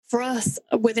for us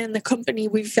within the company,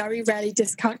 we very rarely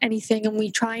discount anything, and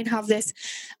we try and have this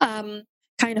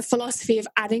kind of philosophy of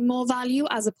adding more value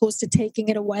as opposed to taking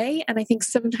it away. And I think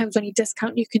sometimes when you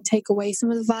discount, you can take away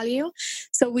some of the value.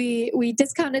 So we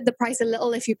discounted the price a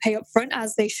little if you pay up front,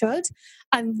 as they should.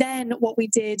 And then what we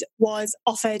did was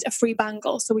offered a free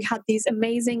bangle. So we had these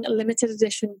amazing limited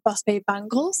edition BossBabe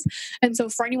bangles. And so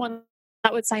for anyone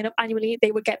that would sign up annually,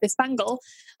 they would get this bangle.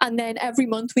 And then every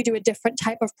month we do a different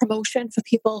type of promotion for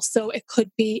people. So it could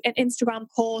be an Instagram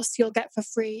post you'll get for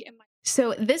free.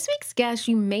 So this week's guest,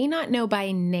 you may not know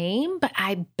by name, but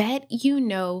I bet you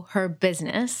know her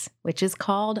business, which is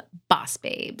called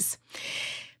BossBabes.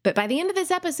 But by the end of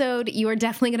this episode, you are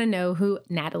definitely going to know who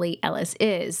Natalie Ellis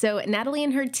is. So Natalie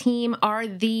and her team are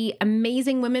the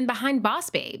amazing women behind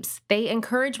BossBabes. They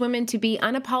encourage women to be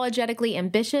unapologetically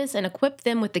ambitious and equip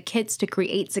them with the kits to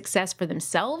create success for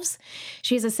themselves.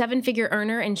 She is a 7-figure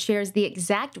earner and shares the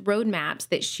exact roadmaps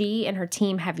that she and her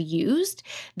team have used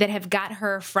that have got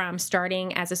her from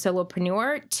starting as a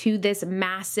solopreneur to this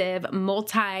massive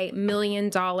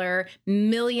multi-million-dollar,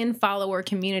 million-follower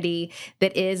community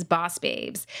that is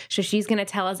BossBabes. So she's going to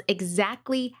tell us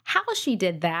exactly how she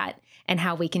did that and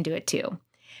how we can do it too.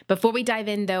 Before we dive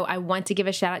in, though, I want to give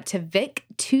a shout out to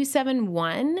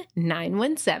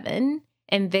Vic271917.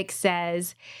 And Vic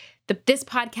says, this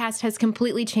podcast has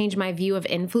completely changed my view of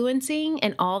influencing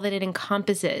and all that it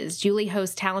encompasses. Julie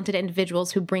hosts talented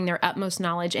individuals who bring their utmost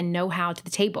knowledge and know-how to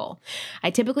the table.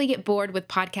 I typically get bored with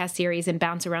podcast series and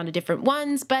bounce around to different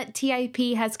ones, but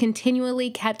TIP has continually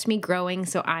kept me growing,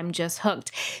 so I'm just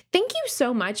hooked. Thank you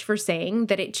so much for saying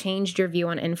that it changed your view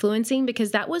on influencing,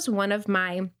 because that was one of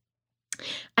my,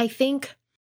 I think,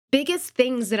 biggest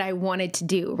things that I wanted to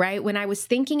do, right? When I was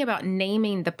thinking about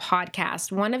naming the podcast,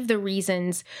 one of the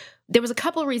reasons, there was a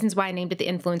couple of reasons why I named it the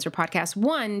Influencer Podcast.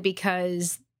 One,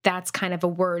 because that's kind of a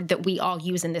word that we all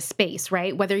use in this space,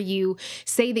 right? Whether you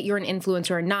say that you're an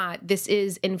influencer or not, this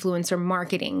is influencer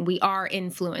marketing. We are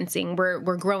influencing.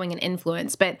 We're growing an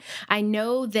influence. But I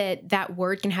know that that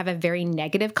word can have a very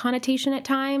negative connotation at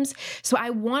times. So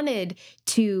I wanted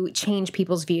to change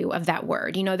people's view of that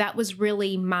word. You know, that was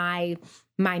really my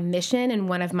mission, and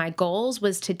one of my goals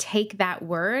was to take that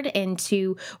word and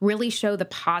to really show the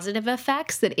positive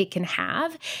effects that it can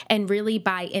have, and really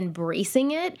by embracing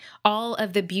it, all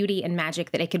of the beauty and magic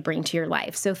that it could bring to your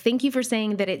life. So thank you for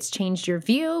saying that it's changed your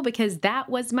view, because that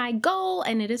was my goal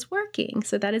and it is working.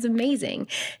 So that is amazing.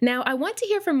 Now, I want to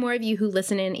hear from more of you who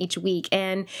listen in each week,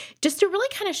 and just to really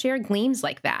kind of share gleams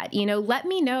like that. You know, let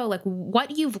me know like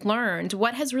what you've learned,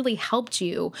 what has really helped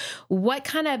you, what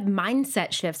kind of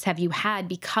mindset shifts have you had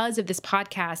because of this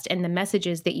podcast and the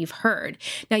messages that you've heard.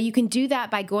 Now, you can do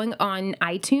that by going on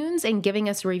iTunes and giving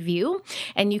us a review,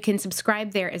 and you can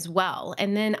subscribe there as well.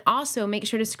 And then also make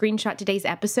sure to screenshot today's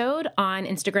episode on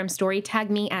Instagram story, tag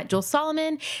me at Joel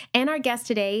Solomon and our guest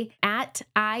today at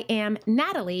I am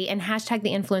Natalie, and hashtag the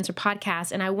Influencer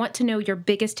Podcast. And I want to know your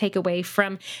biggest takeaway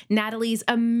from Natalie's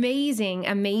amazing,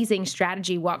 amazing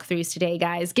strategy walkthroughs today,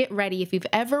 guys. Get ready. If you've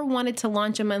ever wanted to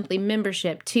launch a monthly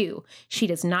membership too, she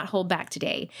does not hold back today.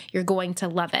 You're going to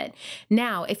love it.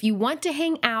 Now, if you want to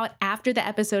hang out after the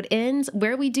episode ends,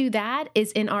 where we do that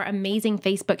is in our amazing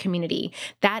Facebook community.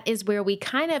 That is where we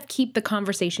kind of keep the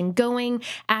conversation going,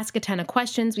 ask a ton of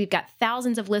questions. We've got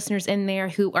thousands of listeners in there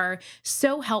who are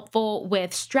so helpful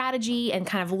with strategy and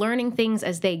kind of learning things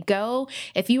as they go.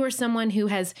 If you are someone who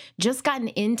has just gotten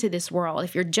into this world,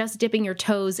 if you're just dipping your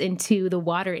toes into the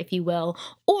water, if you will,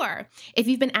 or if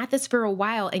you've been at this for a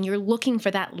while and you're looking for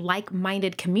that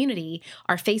like-minded community,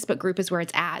 our Facebook group is where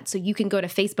it's at. So you can go to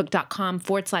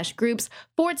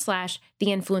facebook.com/groups/the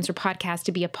Influencer Podcast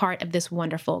to be a part of this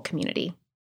wonderful community.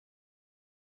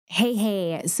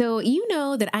 Hey, so you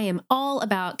know that I am all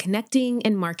about connecting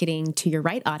and marketing to your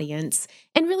right audience,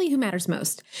 and really who matters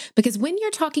most. Because when you're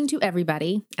talking to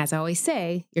everybody, as I always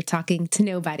say, you're talking to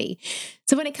nobody.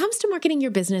 So when it comes to marketing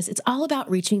your business, it's all about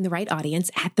reaching the right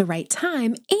audience at the right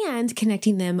time and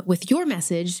connecting them with your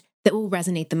message that will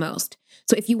resonate the most.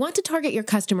 So if you want to target your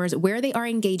customers where they are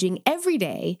engaging every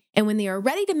day, and when they are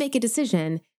ready to make a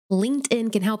decision,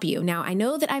 LinkedIn can help you. Now, I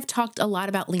know that I've talked a lot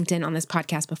about LinkedIn on this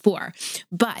podcast before,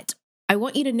 but I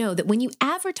want you to know that when you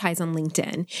advertise on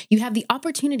LinkedIn, you have the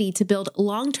opportunity to build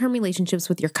long-term relationships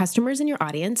with your customers and your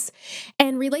audience,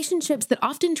 and relationships that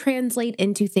often translate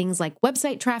into things like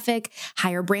website traffic,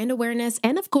 higher brand awareness,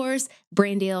 and of course,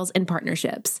 brand deals and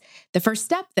partnerships. The first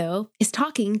step, though, is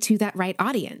talking to that right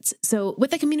audience. So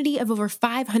with a community of over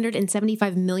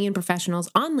 575 million professionals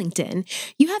on LinkedIn,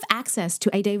 you have access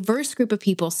to a diverse group of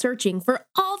people searching for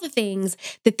all the things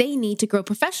that they need to grow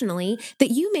professionally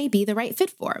that you may be the right fit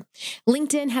for.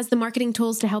 LinkedIn has the marketing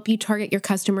tools to help you target your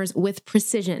customers with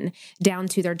precision, down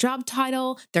to their job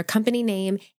title, their company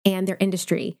name, and their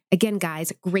industry. Again,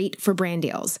 guys, great for brand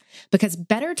deals because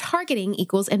better targeting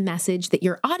equals a message that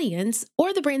your audience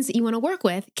or the brands that you want to work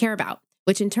with care about,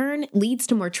 which in turn leads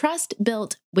to more trust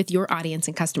built with your audience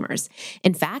and customers.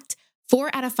 In fact,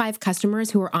 4 out of 5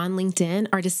 customers who are on LinkedIn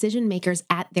are decision makers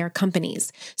at their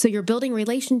companies. So you're building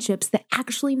relationships that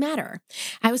actually matter.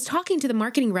 I was talking to the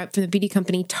marketing rep from the beauty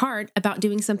company Tarte about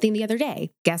doing something the other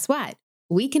day. Guess what?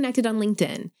 We connected on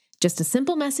LinkedIn. Just a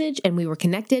simple message, and we were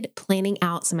connected, planning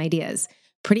out some ideas.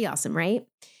 Pretty awesome, right?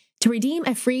 To redeem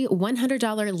a free $100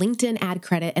 LinkedIn ad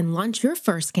credit and launch your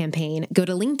first campaign, go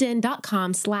to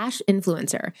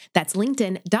linkedin.com/influencer. That's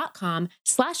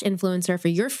linkedin.com/influencer for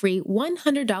your free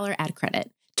 $100 ad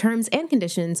credit. Terms and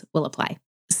conditions will apply.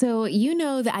 So you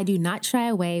know that I do not shy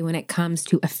away when it comes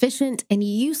to efficient and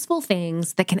useful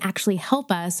things that can actually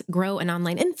help us grow an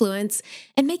online influence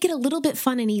and make it a little bit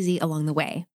fun and easy along the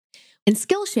way. And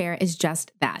Skillshare is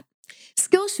just that.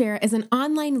 Skillshare is an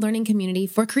online learning community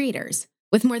for creators.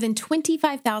 With more than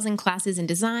 25,000 classes in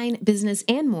design, business,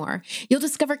 and more, you'll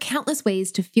discover countless ways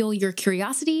to fuel your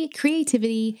curiosity,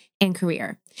 creativity, and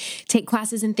career. Take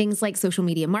classes in things like social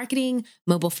media marketing,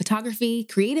 mobile photography,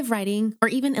 creative writing, or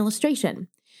even illustration.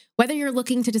 Whether you're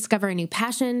looking to discover a new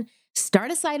passion, start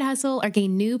a side hustle, or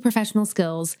gain new professional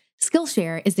skills,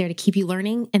 Skillshare is there to keep you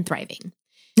learning and thriving.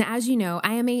 Now, as you know,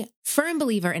 I am a firm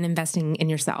believer in investing in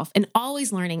yourself and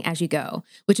always learning as you go,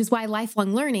 which is why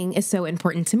lifelong learning is so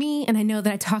important to me. And I know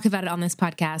that I talk about it on this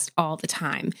podcast all the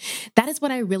time. That is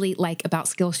what I really like about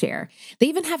Skillshare. They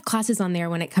even have classes on there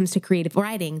when it comes to creative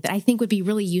writing that I think would be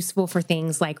really useful for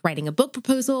things like writing a book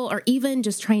proposal or even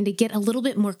just trying to get a little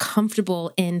bit more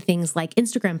comfortable in things like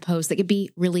Instagram posts that could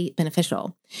be really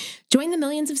beneficial. Join the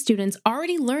millions of students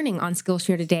already learning on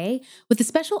Skillshare today with a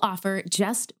special offer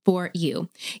just for you.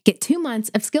 Get 2 months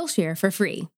of Skillshare for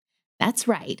free. That's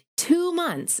right, 2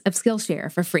 months of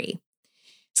Skillshare for free.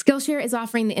 Skillshare is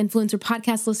offering the Influencer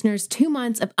Podcast listeners 2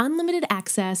 months of unlimited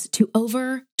access to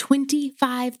over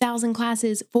 25,000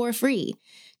 classes for free.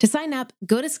 To sign up,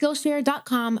 go to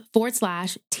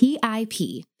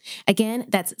Skillshare.com/TIP. Again,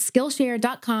 that's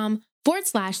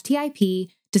Skillshare.com/TIP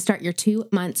to start your 2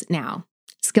 months now.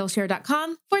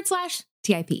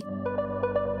 Skillshare.com/TIP.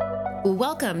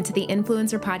 Welcome to the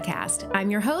Influencer Podcast.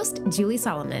 I'm your host, Julie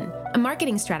Solomon, a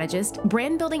marketing strategist,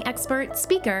 brand building expert,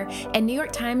 speaker, and New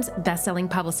York Times bestselling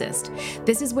publicist.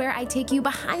 This is where I take you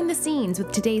behind the scenes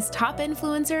with today's top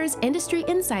influencers, industry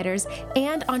insiders,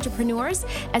 and entrepreneurs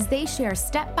as they share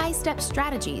step-by-step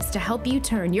strategies to help you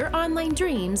turn your online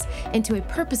dreams into a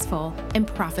purposeful and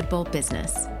profitable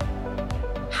business.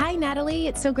 Hi, Natalie.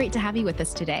 It's so great to have you with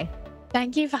us today.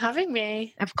 Thank you for having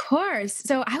me. Of course.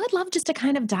 So I would love just to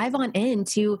kind of dive on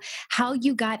into how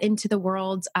you got into the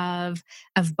world of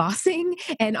bossing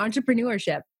and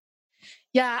entrepreneurship.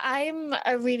 Yeah, I'm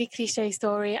a really cliche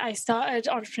story. I started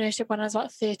entrepreneurship when I was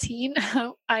about 13.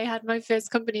 I had my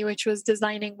first company, which was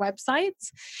designing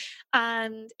websites.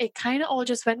 And it kind of all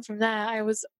just went from there. I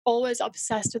was always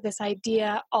obsessed with this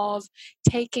idea of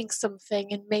taking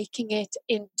something and making it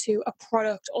into a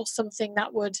product or something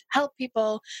that would help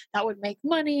people, that would make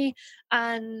money.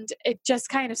 And it just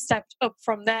kind of stepped up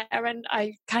from there. And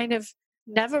I kind of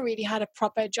never really had a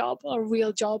proper job or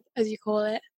real job, as you call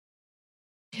it.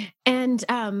 And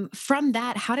from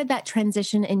that, how did that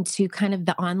transition into kind of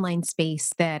the online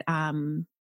space that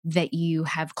that you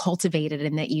have cultivated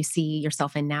and that you see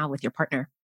yourself in now with your partner?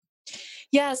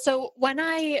 Yeah, so when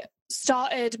I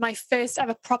started my first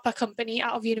ever proper company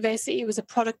out of university, it was a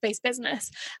product-based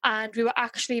business, and we were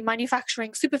actually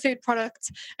manufacturing superfood products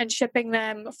and shipping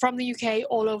them from the UK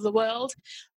all over the world.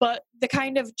 But the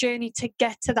kind of journey to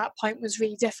get to that point was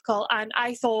really difficult, and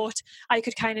I thought I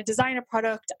could kind of design a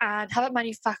product and have it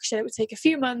manufactured. It would take a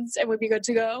few months and would be good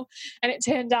to go. And it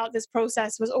turned out this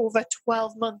process was over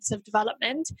 12 months of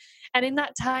development. And in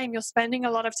that time, you're spending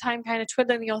a lot of time kind of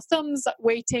twiddling your thumbs,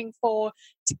 waiting for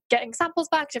getting samples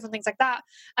back, different things like that.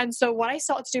 And so what I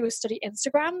started to do was study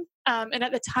Instagram. And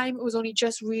at the time, it was only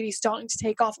just really starting to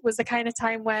take off. It was the kind of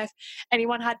time where if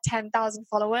anyone had 10,000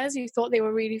 followers, you thought they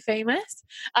were really famous.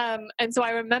 And so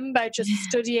I remember just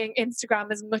studying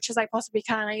Instagram as much as I possibly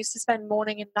can. I used to spend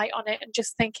morning and night on it and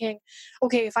just thinking,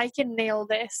 okay, if I can nail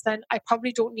this, then I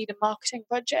probably don't need a marketing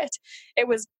budget. It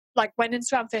was like when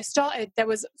Instagram first started, there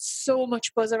was so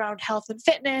much buzz around health and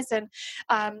fitness and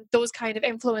those kind of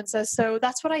influencers. So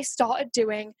that's what I started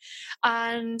doing.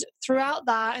 And throughout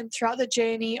that and throughout the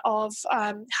journey of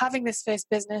having this first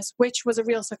business, which was a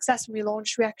real success when we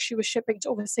launched, we actually were shipping to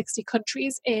over 60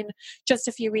 countries in just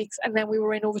a few weeks. And then we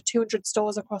were in over 200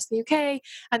 stores across the UK.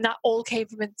 And that all came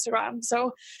from Instagram.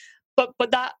 So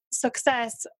but that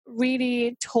success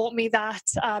really taught me that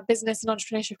business and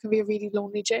entrepreneurship can be a really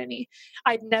lonely journey.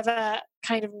 I'd never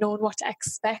kind of known what to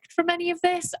expect from any of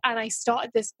this, and I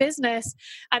started this business,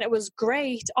 and it was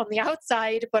great on the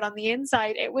outside, but on the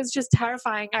inside it was just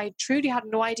terrifying. I truly had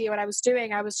no idea what I was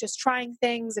doing. I was just trying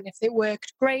things, and if they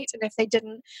worked, great, and if they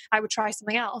didn't, I would try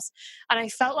something else. And I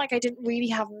felt like I didn't really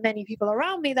have many people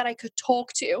around me that I could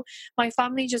talk to. My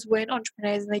family just weren't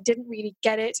entrepreneurs, and they didn't really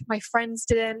get it. My friends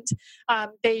didn't.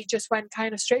 They just went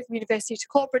kind of straight from university to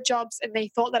corporate jobs, and they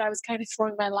thought that I was kind of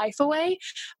throwing my life away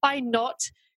by not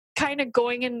kind of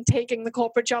going and taking the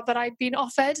corporate job that I'd been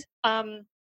offered.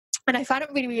 And I found it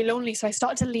really, really lonely. So I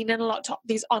started to lean in a lot to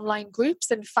these online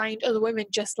groups and find other women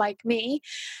just like me.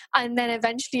 And then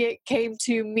eventually it came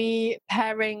to me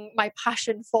pairing my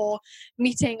passion for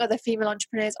meeting other female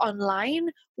entrepreneurs online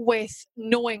with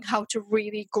knowing how to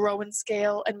really grow and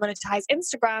scale and monetize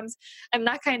Instagrams. And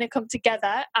that kind of come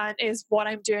together and is what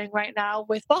I'm doing right now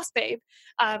with BossBabe.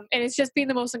 And it's just been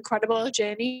the most incredible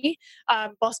journey.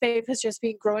 BossBabe has just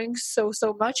been growing so,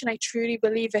 so much. And I truly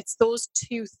believe it's those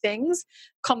two things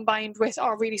combined with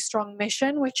our really strong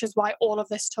mission, which is why all of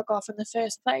this took off in the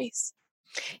first place.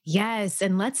 Yes,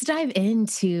 and let's dive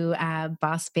into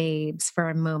Boss Babes for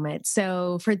a moment.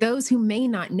 So, for those who may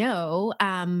not know,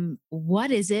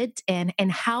 what is it, and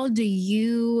how do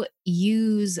you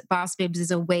use Boss Babes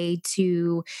as a way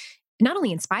to not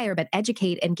only inspire but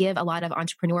educate and give a lot of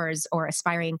entrepreneurs or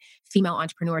aspiring female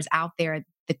entrepreneurs out there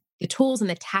the tools and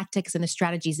the tactics and the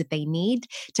strategies that they need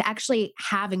to actually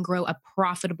have and grow a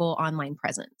profitable online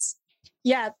presence?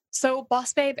 Yeah, so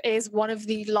BossBabe is one of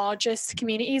the largest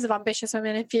communities of ambitious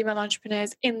women and female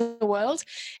entrepreneurs in the world.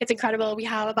 It's incredible. We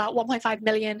have about 1.5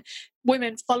 million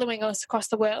women following us across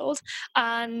the world.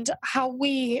 And how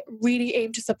we really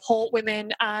aim to support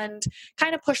women and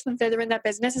kind of push them further in their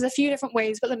business is a few different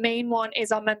ways, but the main one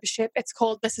is our membership. It's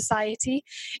called The Society.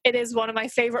 It is one of my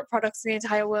favorite products in the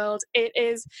entire world. It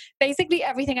is basically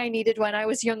everything I needed when I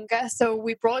was younger. So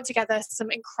we brought together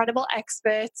some incredible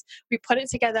experts. We put it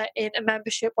together in a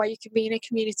membership where you can be in a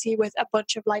community with a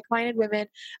bunch of like-minded women,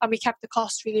 and we kept the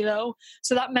cost really low.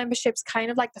 So that membership's kind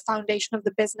of like the foundation of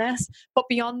the business. But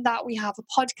beyond that, we have a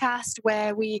podcast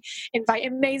where we invite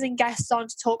amazing guests on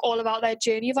to talk all about their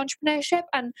journey of entrepreneurship.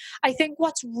 And I think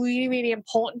what's really, really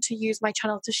important to use my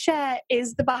channel to share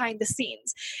is the behind the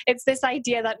scenes. It's this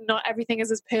idea that not everything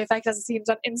is as perfect as it seems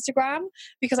on Instagram,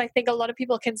 because I think a lot of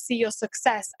people can see your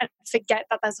success and forget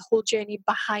that there's a whole journey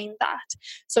behind that.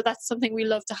 So that's something we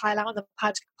love to highlight on the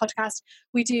podcast.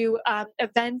 We do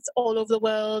events all over the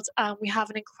world. We have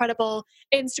an incredible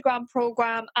Instagram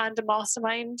program and a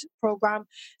mastermind program.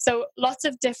 So lots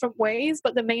of different ways,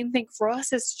 but the main thing for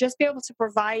us is to just be able to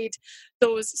provide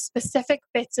those specific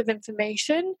bits of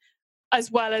information,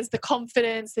 as well as the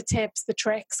confidence, the tips, the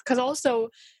tricks. Because also,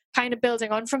 kind of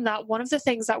building on from that, one of the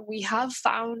things that we have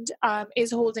found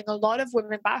is holding a lot of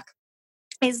women back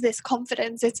is this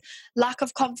confidence. It's lack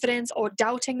of confidence or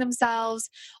doubting themselves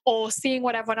or seeing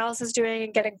what everyone else is doing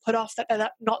and getting put off that they're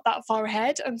not that far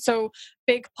ahead. And so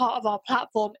big part of our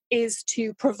platform is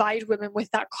to provide women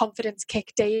with that confidence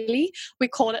kick daily. We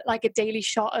call it like a daily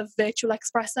shot of virtual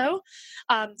espresso.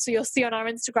 So you'll see on our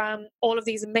Instagram all of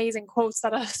these amazing quotes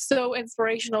that are so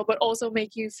inspirational, but also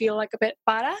make you feel like a bit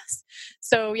badass.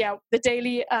 So yeah, the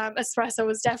daily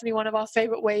espresso is definitely one of our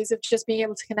favorite ways of just being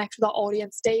able to connect with our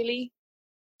audience daily.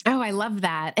 Oh, I love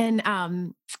that. And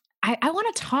I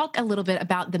want to talk a little bit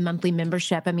about the monthly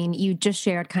membership. I mean, you just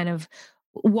shared kind of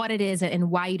what it is and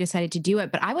why you decided to do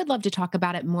it, but I would love to talk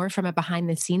about it more from a behind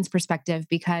the scenes perspective,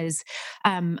 because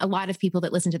a lot of people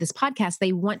that listen to this podcast,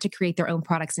 they want to create their own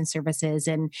products and services,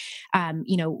 and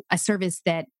a service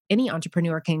that any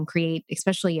entrepreneur can create,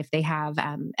 especially if they have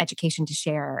education to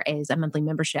share, is a monthly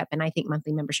membership. And I think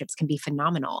monthly memberships can be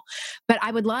phenomenal. But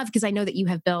I would love, because I know that you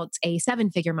have built a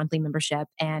 7-figure monthly membership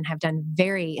and have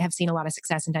seen a lot of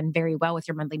success and done very well with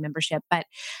your monthly membership. But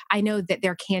I know that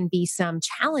there can be some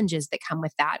challenges that come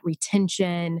with that: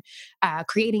 retention,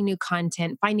 creating new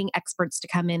content, finding experts to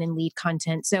come in and lead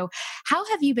content. So how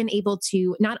have you been able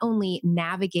to not only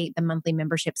navigate the monthly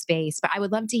membership space, but I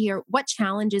would love to hear, what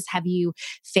challenges have you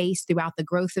faced throughout the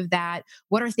growth of that?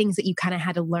 What are things that you kind of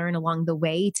had to learn along the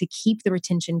way to keep the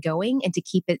retention going and to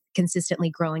keep it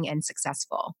consistently growing and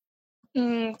successful?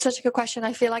 Such a good question.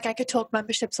 I feel like I could talk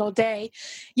memberships all day.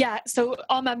 Yeah, so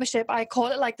our membership, I call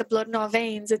it like the blood in our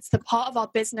veins. It's the part of our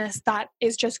business that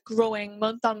is just growing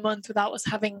month on month without us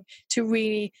having to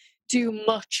really do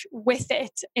much with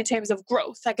it in terms of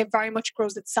growth. Like it very much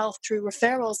grows itself through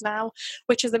referrals now,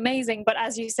 which is amazing. But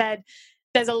as you said,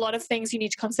 there's a lot of things you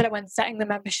need to consider when setting the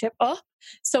membership up.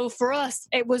 So for us,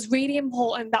 it was really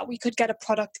important that we could get a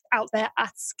product out there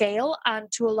at scale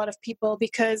and to a lot of people,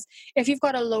 because if you've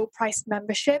got a low priced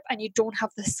membership and you don't have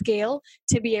the scale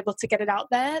to be able to get it out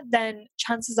there, then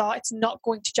chances are it's not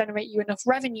going to generate you enough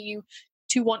revenue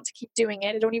to want to keep doing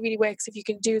it. It only really works if you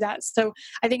can do that. So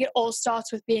I think it all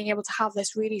starts with being able to have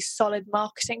this really solid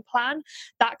marketing plan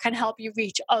that can help you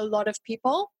reach a lot of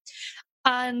people.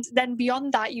 And then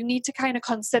beyond that, you need to kind of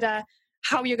consider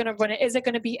how you're going to run it. Is it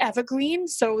going to be evergreen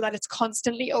so that it's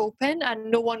constantly open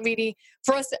and no one really,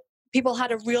 for us, people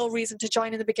had a real reason to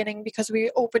join in the beginning because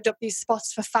we opened up these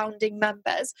spots for founding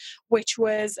members, which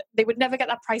was they would never get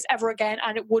that price ever again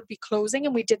and it would be closing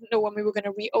and we didn't know when we were going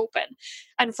to reopen.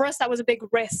 And for us, that was a big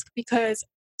risk because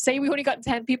say we only got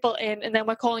 10 people in and then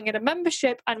we're calling it a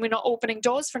membership and we're not opening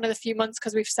doors for another few months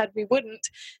because we've said we wouldn't.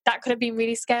 That could have been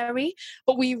really scary.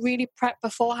 But we really prepped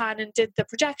beforehand and did the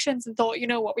projections and thought, you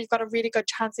know what, we've got a really good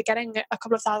chance of getting a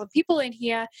couple of thousand people in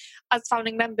here as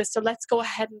founding members. So let's go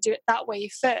ahead and do it that way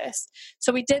first.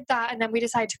 So we did that and then we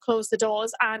decided to close the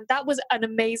doors. And that was an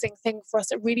amazing thing for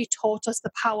us. It really taught us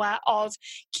the power of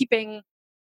keeping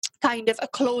kind of a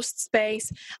closed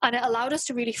space, and it allowed us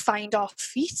to really find our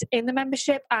feet in the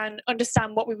membership and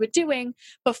understand what we were doing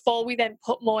before we then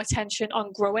put more attention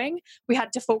on growing. We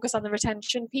had to focus on the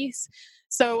retention piece.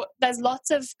 So there's lots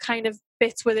of kind of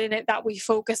bits within it that we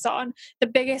focus on. The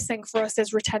biggest thing for us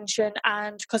is retention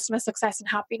and customer success and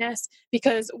happiness,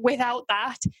 because without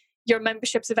that, your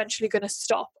membership's eventually going to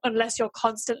stop. Unless you're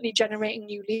constantly generating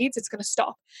new leads, it's going to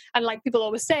stop. And like people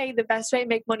always say, the best way to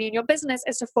make money in your business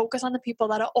is to focus on the people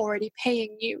that are already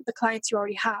paying you, the clients you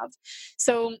already have.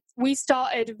 So we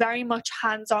started very much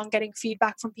hands-on getting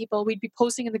feedback from people. We'd be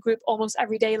posting in the group almost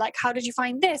every day, like, how did you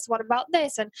find this? What about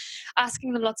this? And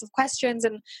asking them lots of questions.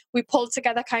 And we pulled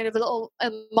together kind of a little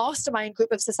mastermind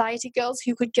group of society girls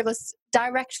who could give us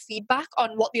direct feedback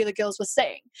on what the other girls were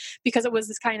saying, because it was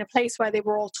this kind of place where they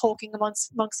were all talking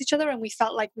amongst each other, and we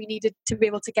felt like we needed to be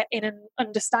able to get in and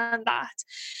understand that.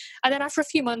 And then after a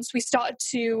few months, we started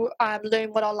to learn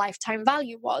what our lifetime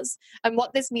value was. And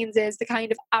what this means is the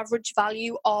kind of average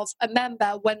value of a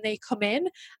member when they come in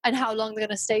and how long they're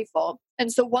going to stay for.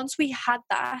 And so once we had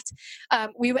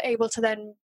that, we were able to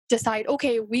then decide,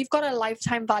 okay, we've got a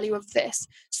lifetime value of this.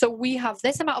 So we have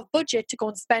this amount of budget to go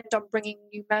and spend on bringing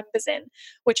new members in,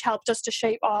 which helped us to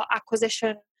shape our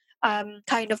acquisition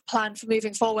kind of plan for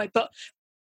moving forward. But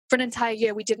for an entire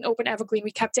year, we didn't open Evergreen.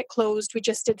 We kept it closed. We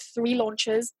just did 3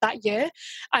 launches that year,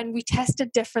 and we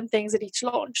tested different things at each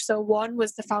launch. So one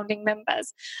was the founding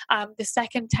members. The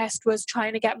second test was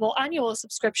trying to get more annual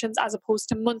subscriptions as opposed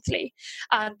to monthly.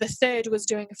 And the third was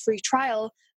doing a free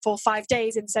trial for 5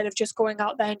 days instead of just going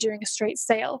out there and doing a straight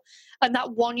sale. And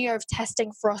that 1 year of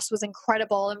testing for us was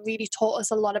incredible and really taught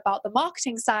us a lot about the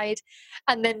marketing side.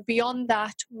 And then beyond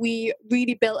that, we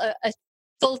really built a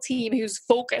full team whose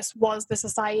focus was the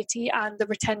society and the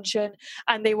retention,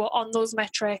 and they were on those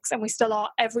metrics, and we still are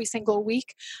every single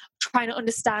week trying to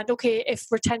understand, okay, if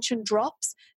retention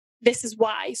drops, this is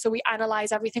why. So we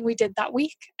analyze everything we did that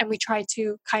week and we try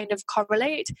to kind of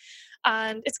correlate,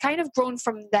 and it's kind of grown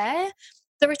from there,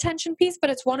 the retention piece. But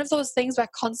it's one of those things we're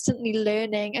constantly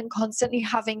learning and constantly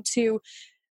having to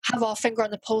have our finger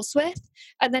on the pulse with.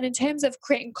 And then in terms of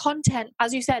creating content,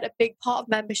 as you said, a big part of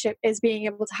membership is being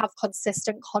able to have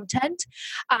consistent content.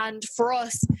 And for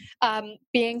us,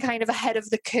 being kind of ahead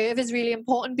of the curve is really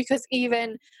important, because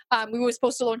even we were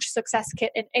supposed to launch a success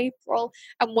kit in April,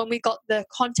 and when we got the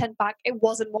content back, it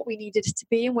wasn't what we needed it to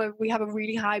be. And we have a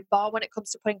really high bar when it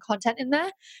comes to putting content in there.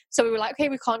 So we were like, okay,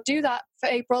 we can't do that for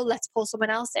April. Let's pull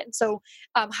someone else in. So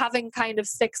having kind of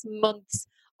 6 months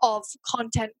of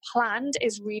content planned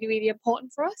is really, really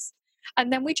important for us.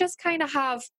 And then we just kind of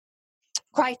have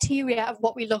criteria of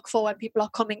what we look for when people are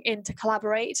coming in to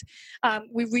collaborate.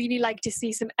 We really like to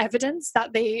see some evidence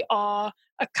that they are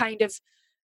a kind of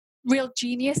real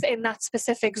genius in that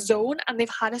specific zone, and they've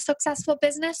had a successful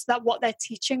business, that what they're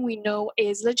teaching we know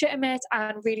is legitimate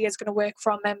and really is going to work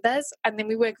for our members. And then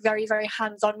we work very, very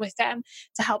hands-on with them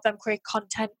to help them create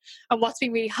content. And what's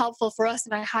been really helpful for us,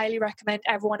 and I highly recommend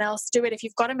everyone else do it if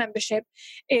you've got a membership,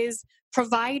 is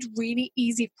provide really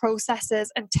easy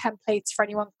processes and templates for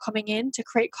anyone coming in to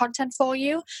create content for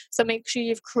you. So make sure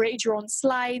you've created your own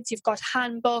slides, you've got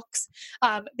handbooks,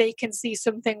 they can see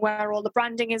something where all the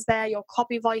branding is there, your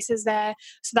copy voice is there,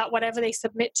 so that whatever they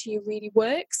submit to you really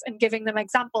works, and giving them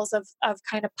examples of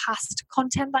kind of past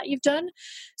content that you've done.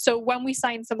 So when we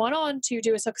sign someone on to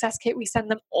do a success kit, we send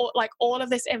them all of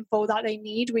this info that they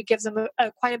need. We give them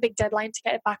quite a big deadline to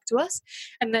get it back to us.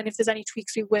 And then if there's any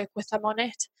tweaks, we work with them on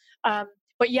it.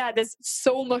 But yeah, there's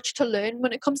so much to learn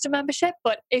when it comes to membership.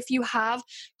 But if you have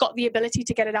got the ability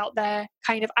to get it out there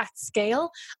kind of at scale,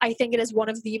 I think it is one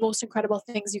of the most incredible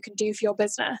things you can do for your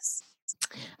business.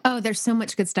 Oh, there's so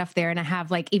much good stuff there. And I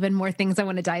have like even more things I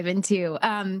want to dive into.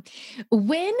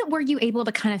 When were you able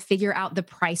to kind of figure out the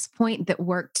price point that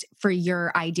worked for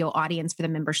your ideal audience for the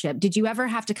membership? Did you ever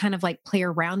have to kind of like play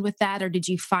around with that? Or did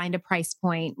you find a price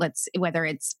point, whether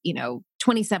it's,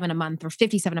 $27 a month or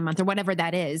 $57 a month or whatever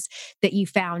that is, that you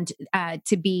found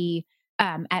to be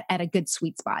at a good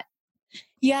sweet spot?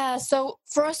 Yeah. So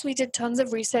for us, we did tons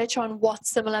of research on what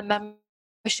similar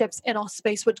memberships in our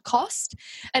space would cost.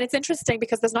 And it's interesting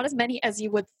because there's not as many as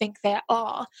you would think there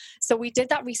are. So we did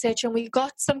that research and we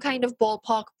got some kind of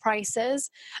ballpark prices.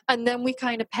 And then we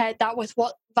kind of paired that with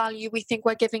what value we think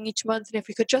we're giving each month and if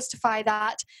we could justify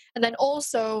that. And then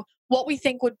also what we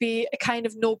think would be a kind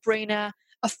of no-brainer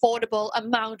affordable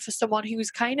amount for someone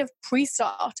who's kind of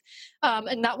pre-start.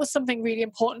 And that was something really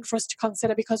important for us to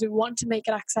consider because we want to make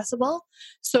it accessible.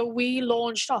 So we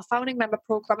launched our founding member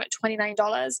program at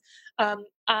 $29.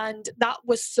 And that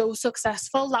was so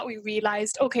successful that we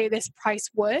realized, okay, this price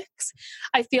works.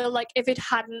 I feel like if it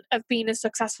hadn't have been as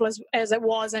successful as it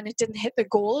was and it didn't hit the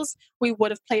goals, we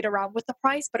would have played around with the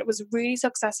price, but it was really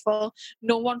successful.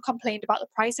 No one complained about the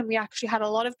price. And we actually had a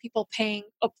lot of people paying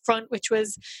upfront,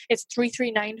 it's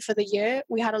 $339 for the year.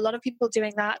 We had a lot of people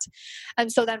doing that.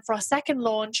 And so then for our second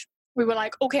launch, we were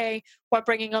like, okay, we're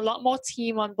bringing a lot more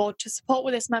team on board to support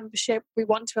with this membership. We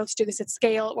want to be able to do this at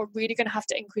scale. We're really going to have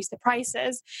to increase the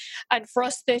prices. And for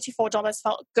us, $34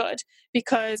 felt good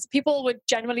because people would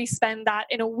generally spend that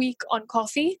in a week on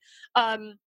coffee.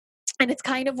 And it's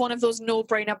kind of one of those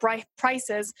no-brainer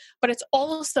prices, but it's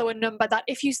also a number that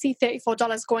if you see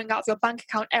 $34 going out of your bank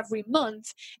account every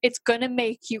month, it's going to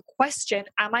make you question,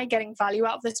 am I getting value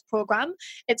out of this program?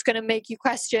 It's going to make you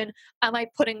question, am I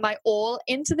putting my all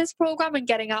into this program and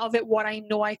getting out of it what I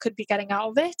know I could be getting out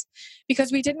of it?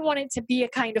 Because we didn't want it to be a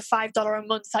kind of $5 a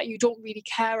month that you don't really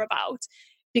care about.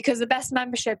 Because the best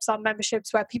memberships are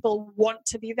memberships where people want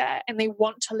to be there and they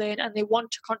want to learn and they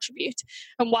want to contribute.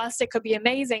 And whilst it could be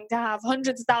amazing to have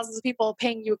hundreds of thousands of people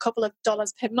paying you a couple of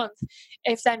dollars per month,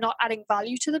 if they're not adding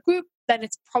value to the group, then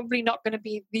it's probably not going to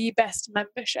be the best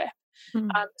membership.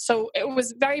 So it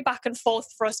was very back and forth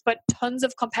for us, but tons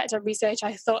of competitor research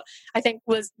I think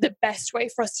was the best way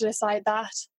for us to decide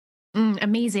that.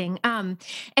 Amazing. And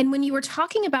when you were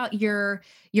talking about your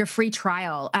free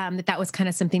trial, that was kind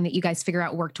of something that you guys figure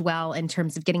out worked well in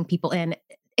terms of getting people in.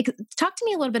 Talk to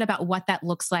me a little bit about what that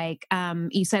looks like.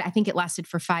 You said, I think it lasted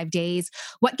for 5 days.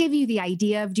 What gave you the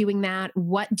idea of doing that?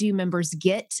 What do members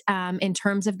get in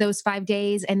terms of those 5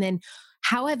 days? And then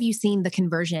how have you seen the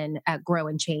conversion grow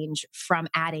and change from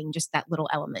adding just that little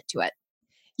element to it?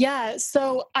 Yeah,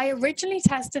 so I originally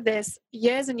tested this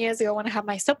years and years ago when I had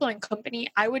my supplement company.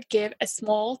 I would give a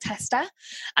small tester,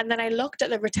 and then I looked at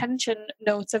the retention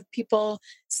notes of people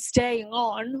staying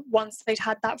on once they'd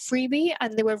had that freebie,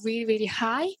 and they were really, really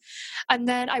high. And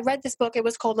then I read this book. It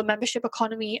was called The Membership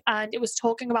Economy, and it was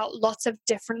talking about lots of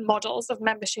different models of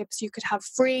memberships. You could have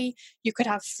free, you could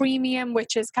have freemium,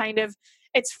 which is kind of,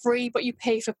 it's free, but you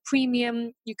pay for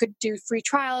premium. You could do free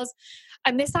trials.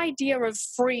 And this idea of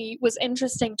free was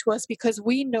interesting to us because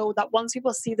we know that once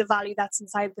people see the value that's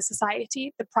inside the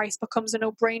society, the price becomes a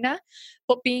no-brainer.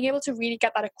 But being able to really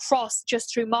get that across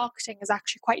just through marketing is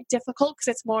actually quite difficult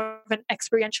because it's more of an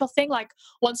experiential thing. Like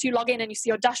once you log in and you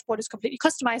see your dashboard is completely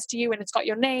customized to you and it's got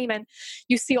your name and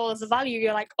you see all of the value,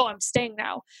 you're like, oh, I'm staying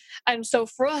now. And so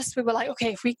for us, we were like,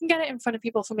 okay, if we can get it in front of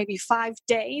people for maybe 5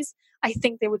 days, I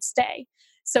think they would stay.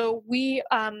 So we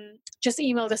just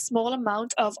emailed a small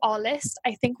amount of our list.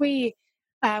 I think we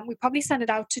probably sent it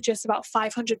out to just about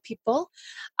 500 people.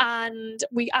 And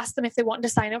we asked them if they wanted to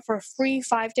sign up for a free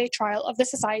 5-day trial of the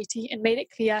society and made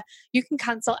it clear you can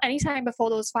cancel anytime before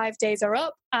those 5 days are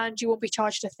up and you won't be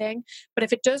charged a thing. But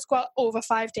if it does go over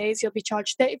 5 days, you'll be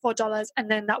charged $34 and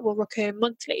then that will recur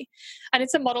monthly. And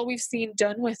it's a model we've seen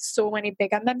done with so many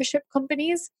bigger membership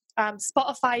companies.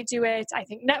 Spotify do it. I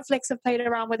think Netflix have played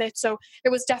around with it. So it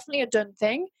was definitely a done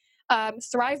thing.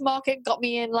 Thrive Market got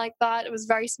me in like that. It was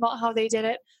very smart how they did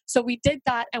it. So we did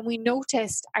that, and we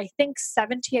noticed, I think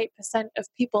 78% of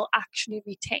people actually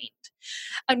retained.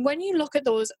 And when you look at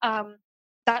those,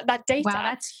 that Wow, data,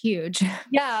 that's huge.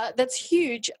 yeah, that's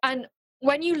huge. And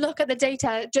when you look at the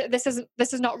data, this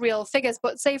is not real figures,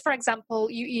 but say for example,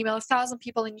 you email 1,000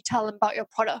 people and you tell them about your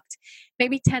product,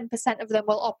 maybe 10% of them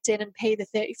will opt in and pay the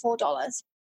 $34.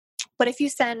 But if you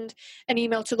send an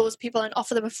email to those people and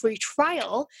offer them a free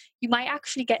trial, you might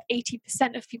actually get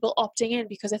 80% of people opting in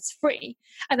because it's free.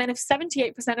 And then if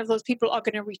 78% of those people are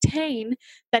going to retain,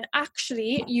 then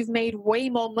actually you've made way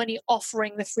more money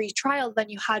offering the free trial than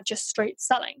you had just straight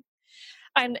selling.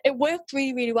 And it worked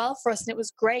really, really well for us, and it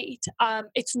was great.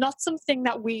 It's not something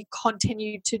that we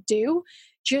continue to do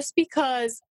just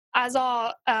because as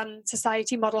our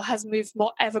society model has moved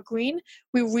more evergreen,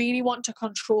 we really want to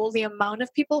control the amount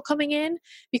of people coming in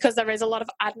because there is a lot of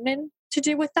admin to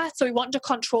do with that. So we want to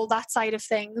control that side of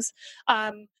things.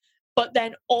 But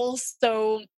then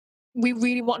also, we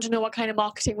really want to know what kind of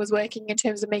marketing was working in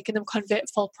terms of making them convert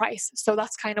full price. So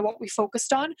that's kind of what we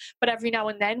focused on. But every now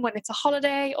and then, when it's a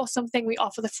holiday or something, we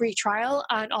offer the free trial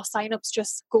and our signups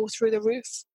just go through the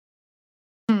roof.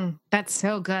 That's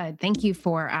so good. Thank you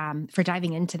for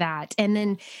diving into that. And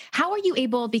then how are you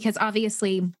able, because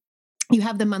obviously you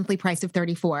have the monthly price of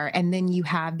 34 and then you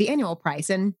have the annual price,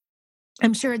 and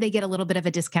I'm sure they get a little bit of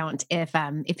a discount if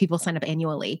people sign up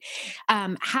annually.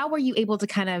 How are you able to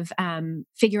kind of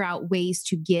figure out ways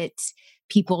to get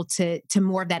people to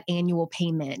more of that annual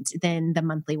payment than the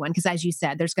monthly one? Because as you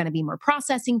said, there's going to be more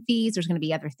processing fees, there's going to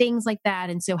be other things like that.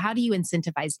 And so how do you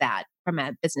incentivize that from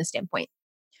a business standpoint?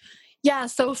 Yeah,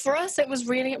 so for us, it was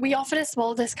really, we offered a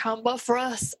small discount, but for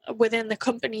us within the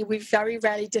company, we very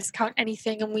rarely discount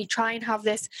anything. And we try and have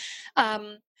this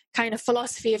kind of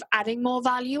philosophy of adding more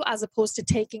value as opposed to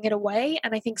taking it away.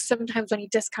 And I think sometimes when you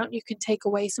discount, you can take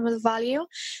away some of the value.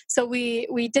 So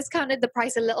we discounted the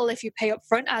price a little if you pay up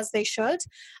front, as they should.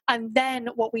 And then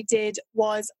what we did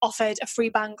was offered a free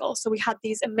bangle. So we had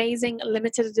these amazing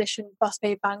limited edition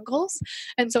BossBabe bangles.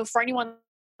 And so for anyone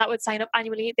that would sign up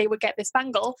annually, they would get this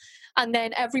bangle. And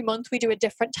then every month we do a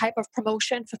different type of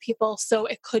promotion for people. So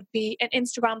it could be an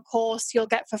Instagram course you'll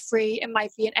get for free. It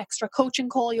might be an extra coaching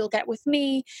call you'll get with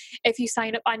me if you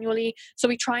sign up annually. So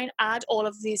we try and add all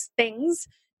of these things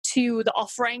to the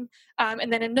offering.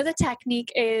 And then another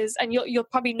technique is, and you'll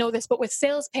probably know this, but with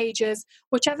sales pages,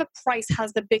 whichever price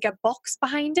has the bigger box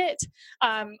behind it,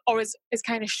 or is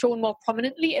kind of shown more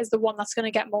prominently, is the one that's going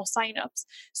to get more signups.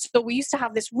 So we used to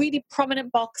have this really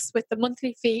prominent box with the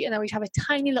monthly fee, and then we'd have a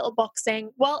tiny little box saying,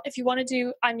 well, if you want to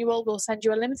do annual, we'll send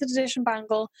you a limited edition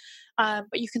bangle,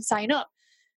 but you can sign up.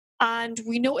 And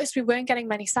we noticed we weren't getting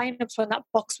many signups when that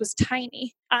box was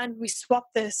tiny. And we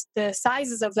swapped the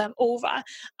sizes of them over,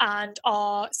 and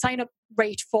our sign up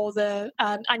rate for the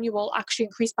annual actually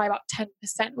increased by about 10%,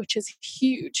 which is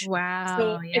huge. So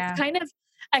Wow. it's Yeah. kind of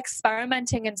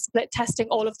experimenting and split testing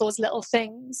all of those little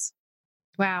things.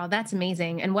 Wow. That's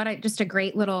amazing. And just a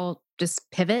great little just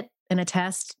pivot and a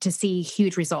test to see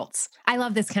huge results. I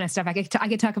love this kind of stuff. I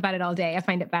could talk about it all day. I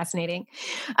find it fascinating.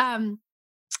 Um,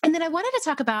 And then I wanted to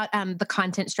talk about the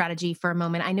content strategy for a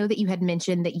moment. I know that you had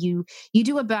mentioned that you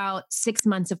do about 6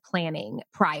 months of planning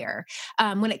prior.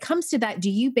 When it comes to that,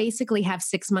 do you basically have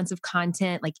 6 months of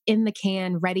content like in the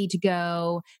can, ready to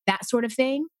go, that sort of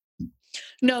thing?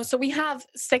 No, so we have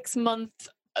 6 months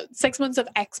of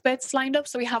experts lined up.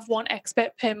 So we have one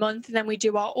expert per month, and then we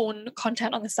do our own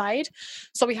content on the side.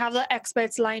 So we have the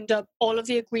experts lined up, all of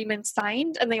the agreements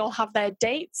signed, and they all have their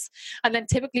dates. And then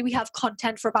typically we have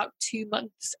content for about 2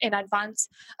 months in advance.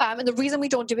 And the reason we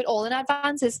don't do it all in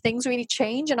advance is things really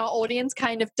change, and our audience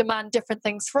kind of demand different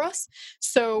things for us.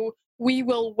 So we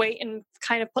will wait and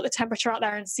kind of put the temperature out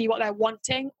there and see what they're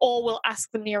wanting, or we'll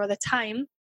ask them nearer the time.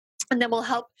 And then we'll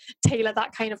help tailor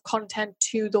that kind of content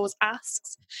to those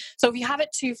asks. So if you have it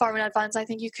too far in advance, I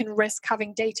think you can risk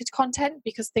having dated content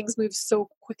because things move so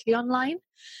quickly online.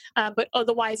 But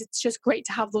otherwise, it's just great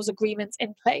to have those agreements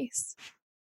in place.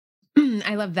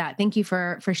 I love that. Thank you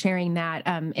for sharing that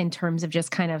in terms of just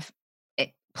kind of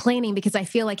planning, because I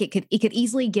feel like it could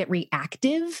easily get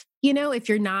reactive,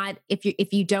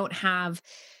 if you don't have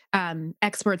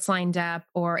experts lined up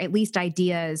or at least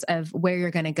ideas of where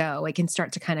you're going to go. It can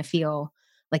start to kind of feel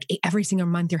like every single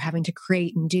month you're having to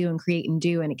create and do and create and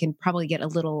do, and it can probably get a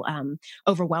little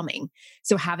overwhelming.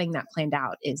 So having that planned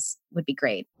out would be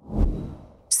great.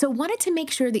 So wanted to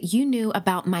make sure that you knew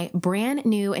about my brand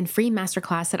new and free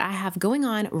masterclass that I have going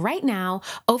on right now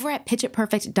over at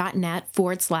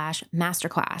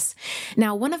pitchitperfect.net/masterclass.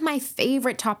 Now, one of my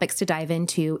favorite topics to dive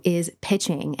into is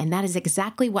pitching, and that is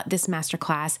exactly what this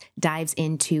masterclass dives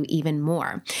into even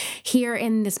more. Here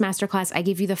in this masterclass, I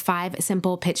give you the 5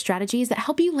 simple pitch strategies that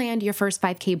help you land your first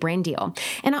 5K brand deal.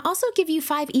 And I also give you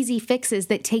 5 easy fixes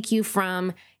that take you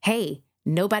from, hey,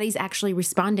 nobody's actually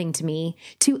responding to me,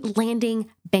 to landing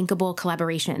bankable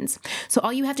collaborations. So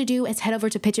all you have to do is head over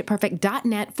to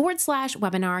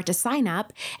pitchitperfect.net/webinar to sign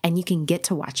up, and you can get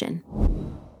to watching.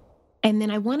 And then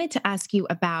I wanted to ask you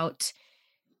about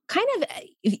kind of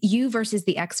you versus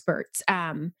the experts.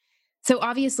 So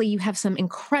obviously you have some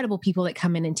incredible people that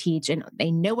come in and teach, and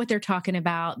they know what they're talking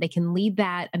about. They can lead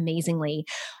that amazingly.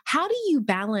 How do you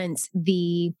balance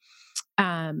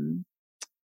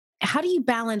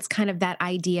kind of that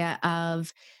idea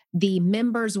of the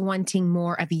members wanting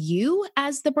more of you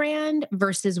as the brand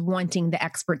versus wanting the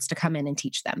experts to come in and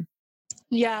teach them?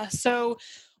 Yeah. So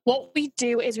what we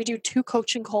do is we do 2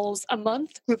 coaching calls a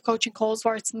month, group coaching calls,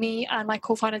 where it's me and my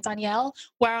co-founder Danielle.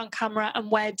 We're on camera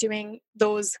and we're doing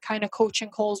those kind of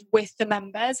coaching calls with the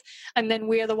members. And then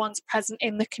we are the ones present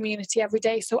in the community every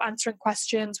day. So answering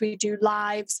questions, we do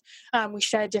lives, we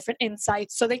share different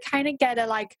insights. So they kind of get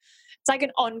it's like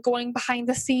an ongoing behind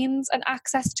the scenes and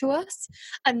access to us.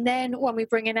 And then when we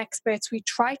bring in experts, we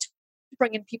try to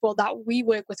bring in people that we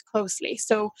work with closely.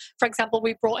 So, for example,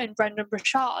 we brought in Brendan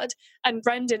Burchard, and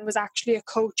Brendan was actually a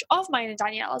coach of mine and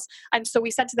Danielle's. And so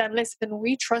we said to them, listen,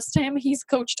 we trust him. He's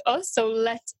coached us, so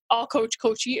let our coach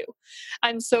you.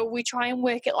 And so we try and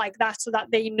work it like that so that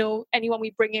they know anyone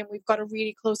we bring in, we've got a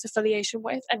really close affiliation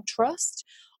with and trust.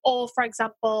 Or, for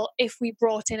example, if we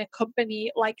brought in a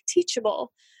company like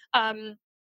Teachable,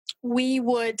 we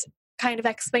would kind of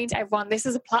explain to everyone, this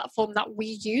is a platform that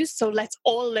we use, so let's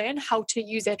all learn how to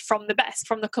use it from the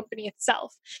company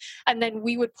itself. And then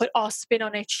we would put our spin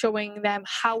on it, showing them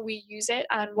how we use it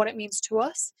and what it means to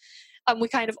us. And we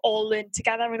kind of all learn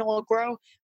together and all grow.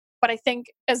 But I think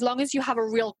as long as you have a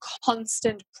real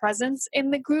constant presence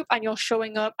in the group and you're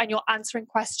showing up and you're answering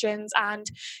questions and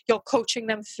you're coaching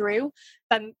them through,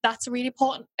 then that's a really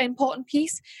important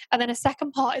piece. And then a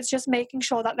second part is just making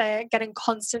sure that they're getting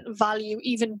constant value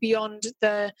even beyond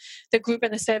the group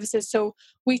and the services. So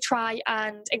we try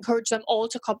and encourage them all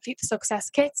to complete the success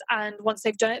kits. And once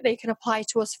they've done it, they can apply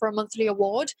to us for a monthly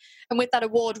award. And with that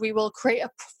award, we will create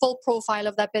a full profile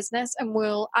of their business and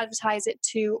we'll advertise it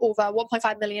to over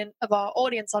 1.5 million of our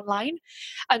audience online.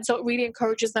 And so it really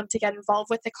encourages them to get involved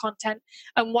with the content.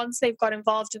 And once they've got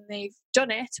involved and they've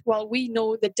done it, well, we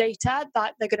know the data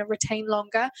that they're going to retain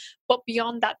longer. But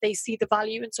beyond that, they see the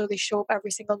value. And so they show up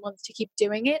every single month to keep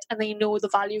doing it. And they know the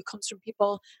value comes from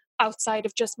people outside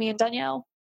of just me and Danielle.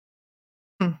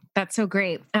 That's so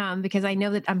great. Because I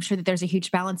know that I'm sure that there's a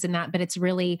huge balance in that, but it's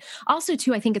really also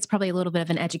too, I think it's probably a little bit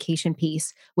of an education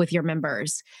piece with your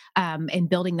members, and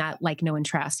building that like know and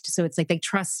trust. So it's like they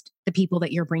trust the people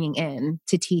that you're bringing in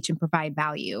to teach and provide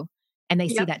value. And they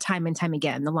see that time and time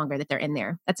again, the longer that they're in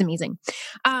there. That's amazing.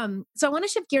 So I want to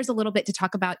shift gears a little bit to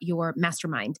talk about your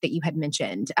mastermind that you had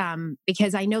mentioned,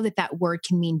 because I know that that word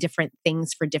can mean different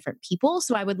things for different people.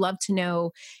 So I would love to know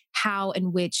how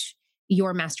and which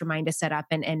your mastermind is set up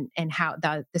and how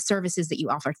the services that you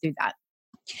offer through that.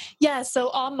 Yeah, so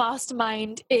our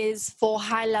mastermind is for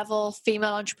high-level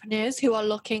female entrepreneurs who are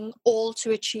looking all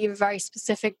to achieve a very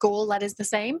specific goal that is the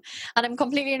same. And I'm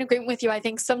completely in agreement with you. I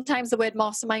think sometimes the word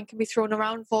mastermind can be thrown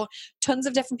around for tons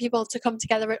of different people to come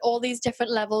together at all these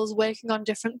different levels, working on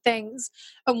different things.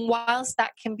 And whilst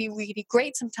that can be really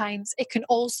great sometimes, it can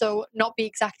also not be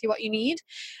exactly what you need.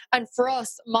 And for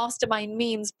us, mastermind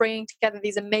means bringing together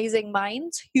these amazing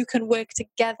minds who can work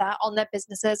together on their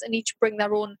businesses and each bring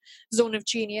their own zone of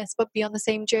genius, but be on the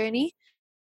same journey.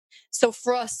 So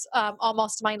for us, our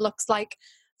mastermind looks like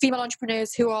female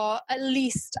entrepreneurs who are at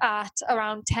least at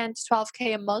around 10 to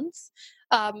 12K a month,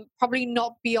 probably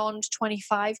not beyond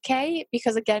 25K,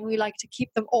 because again, we like to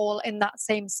keep them all in that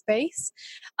same space.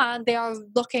 And they are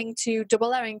looking to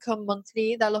double their income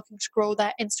monthly. They're looking to grow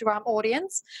their Instagram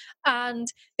audience, and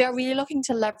they're really looking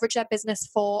to leverage their business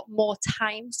for more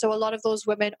time. So a lot of those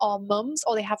women are mums,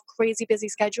 or they have crazy busy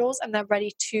schedules and they're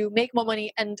ready to make more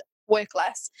money and work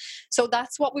less. So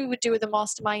that's what we would do with the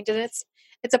mastermind. And it's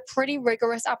a pretty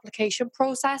rigorous application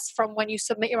process from when you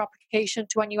submit your application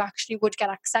to when you actually would get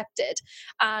accepted.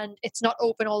 And it's not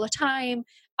open all the time.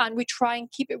 And we try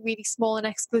and keep it really small and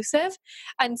exclusive.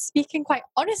 And speaking quite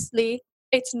honestly,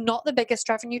 it's not the biggest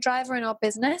revenue driver in our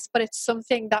business, but it's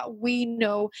something that we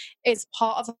know is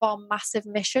part of our massive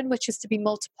mission, which is to be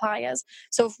multipliers.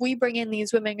 So if we bring in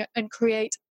these women and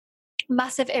create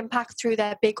massive impact through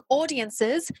their big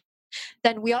audiences,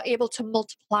 then we are able to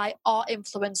multiply our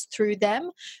influence through them.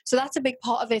 So that's a big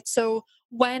part of it. So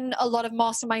when a lot of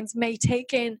masterminds may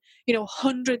take in,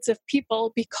 hundreds of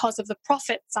people because of the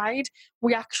profit side,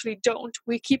 we actually don't.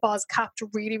 We keep ours capped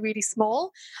really, really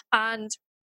small. And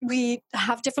we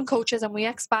have different coaches and we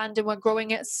expand and we're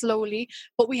growing it slowly.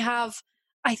 But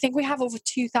I think we have over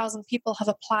 2,000 people have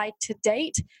applied to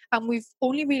date, and we've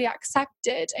only really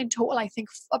accepted in total, I think,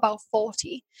 about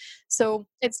 40. So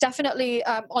it's definitely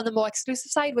on the more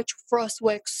exclusive side, which for us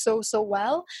works so, so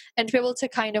well. And to be able to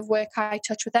kind of work high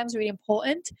touch with them is really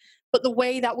important. But the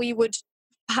way that we would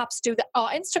perhaps do our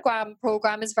Instagram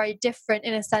program is very different,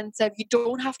 in a sense of you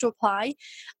don't have to apply.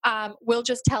 We'll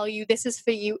just tell you this is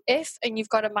for you and you've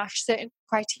got to match certain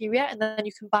criteria, and then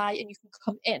you can buy and you can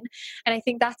come in. And I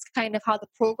think that's kind of how the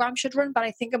program should run. But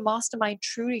I think a mastermind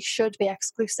truly should be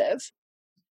exclusive.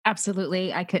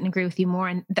 Absolutely. I couldn't agree with you more.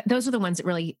 And those are the ones that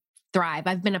really thrive.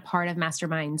 I've been a part of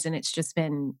masterminds and it's just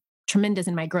been tremendous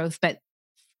in my growth. But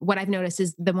what I've noticed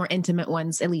is the more intimate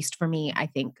ones, at least for me, I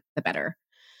think the better.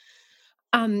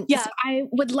 So I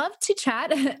would love to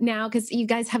chat now because you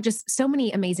guys have just so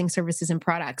many amazing services and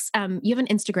products. You have an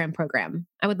Instagram program.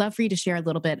 I would love for you to share a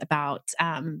little bit about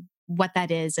what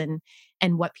that is and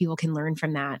what people can learn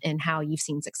from that and how you've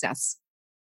seen success.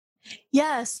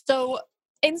 Yeah. So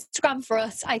Instagram for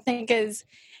us, I think,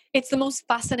 it's the most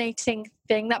fascinating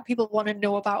thing that people want to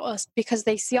know about us, because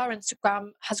they see our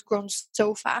Instagram has grown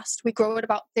so fast. We grow at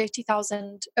about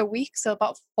 30,000 a week, so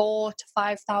about 4,000 to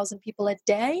 5,000 people a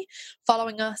day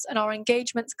following us, and our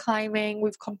engagement's climbing.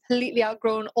 We've completely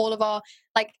outgrown all of our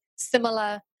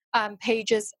similar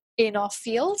pages in our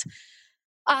field.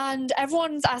 And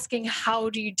everyone's asking,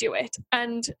 how do you do it?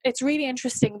 And it's really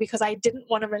interesting because I didn't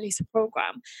want to release a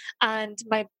program. And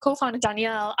my co-founder,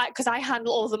 Danielle, because I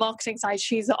handle all the marketing side,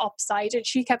 she's the ops side, and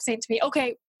she kept saying to me,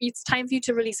 okay, it's time for you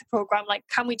to release a program.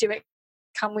 Can we do it?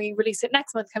 Can we release it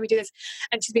next month? Can we do this?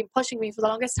 And she's been pushing me for the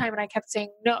longest time, and I kept saying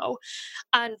no.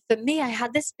 And for me, I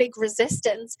had this big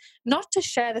resistance not to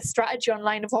share the strategy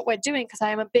online of what we're doing, because I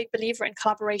am a big believer in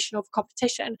collaboration over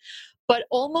competition, but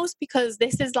almost because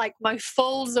this is my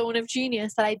full zone of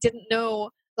genius that I didn't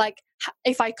know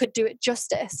if I could do it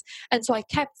justice. And so I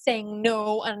kept saying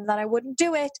no and that I wouldn't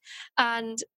do it.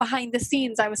 And behind the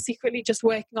scenes, I was secretly just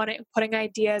working on it and putting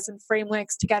ideas and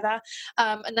frameworks together.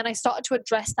 And then I started to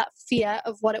address that fear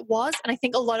of what it was. And I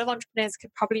think a lot of entrepreneurs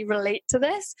could probably relate to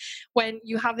this, when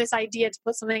you have this idea to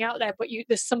put something out there, but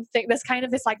there's kind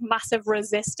of this massive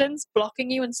resistance blocking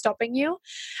you and stopping you.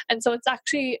 And so it's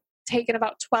actually taken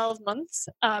about 12 months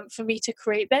for me to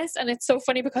create this. And it's so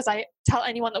funny because I tell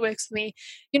anyone that works for me,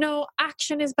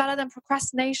 action is better than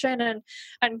procrastination,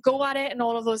 and go at it and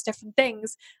all of those different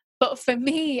things. But for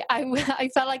me, I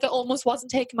felt like I almost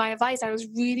wasn't taking my advice. I was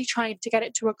really trying to get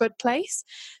it to a good place.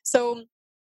 So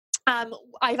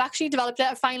I've actually developed it.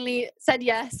 I finally said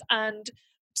yes and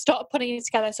started putting it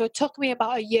together. So it took me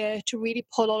about a year to really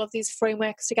pull all of these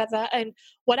frameworks together. And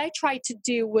what I tried to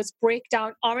do was break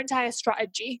down our entire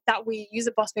strategy that we use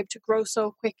at BossBabe to grow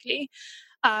so quickly.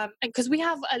 And because we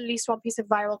have at least one piece of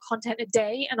viral content a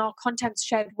day, and our content's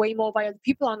shared way more by other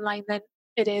people online than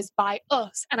it is by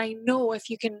us. And I know if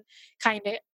you can kind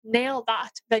of nail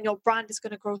that, then your brand is going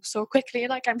to grow so quickly.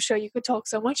 And I'm sure you could talk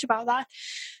so much about that.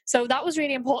 So that was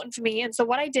really important for me. And so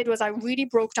what I did was I really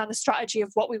broke down the strategy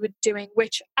of what we were doing,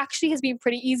 which actually has been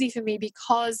pretty easy for me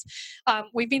because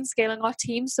we've been scaling our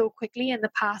team so quickly in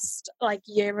the past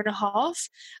year and a half.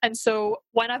 And so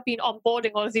when I've been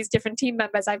onboarding all of these different team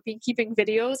members, I've been keeping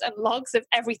videos and logs of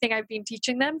everything I've been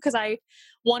teaching them, because I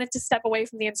wanted to step away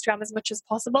from the Instagram as much as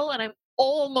possible. And I'm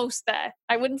almost there.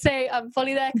 I wouldn't say I'm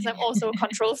fully there because I'm also a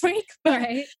control freak, but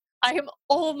Right. I am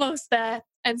almost there.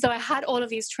 And so I had all of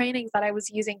these trainings that I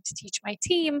was using to teach my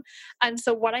team. And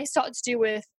so what I started to do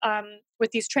with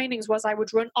these trainings was I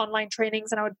would run online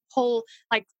trainings, and I would pull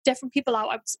different people out.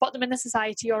 I'd spot them in the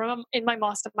society or in my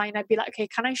mastermind. I'd be like, okay,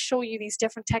 can I show you these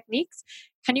different techniques?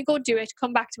 Can you go do it?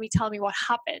 Come back to me, tell me what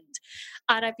happened.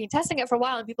 And I've been testing it for a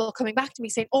while, and people are coming back to me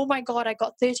saying, oh my God, I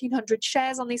got 1,300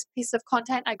 shares on this piece of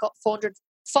content. I got 400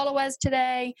 followers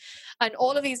today, and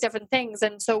all of these different things.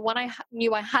 And so when I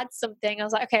knew I had something, I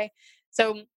was like, okay.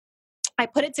 So I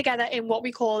put it together in what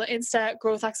we call the Insta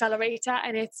Growth Accelerator.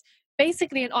 And it's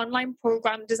basically an online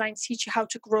program designed to teach you how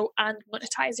to grow and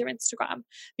monetize your Instagram.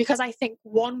 Because I think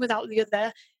one without the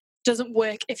other doesn't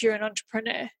work if you're an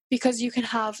entrepreneur, because you can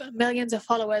have millions of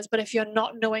followers, but if you're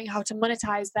not knowing how to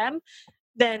monetize them,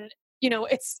 then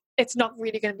it's not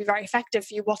really going to be very effective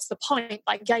for you. What's the point?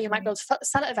 Like, yeah, you might be able to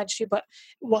sell it eventually, but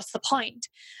what's the point?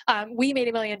 We made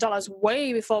 $1 million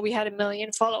way before we had 1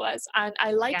 million followers, and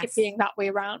I like it being that way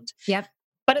around. Yep.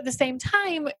 But at the same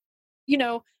time,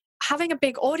 having a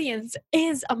big audience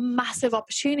is a massive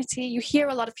opportunity. You hear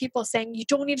a lot of people saying you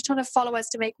don't need a ton of followers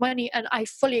to make money, and I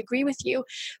fully agree with you.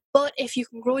 But if you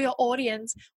can grow your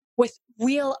audience with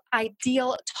real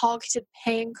ideal targeted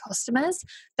paying customers,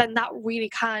 then that really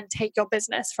can take your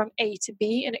business from A to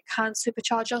B, and it can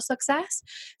supercharge your success.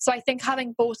 So I think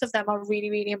having both of them are really,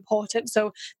 really important.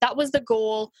 So that was the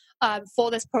goal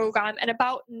for this program. And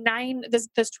about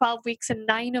there's 12 weeks, and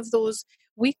 9 of those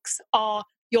weeks are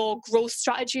your growth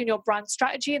strategy and your brand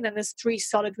strategy. And then there's 3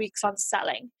 solid weeks on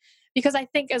selling. Because I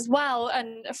think as well,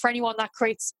 and for anyone that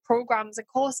creates programs and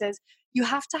courses, you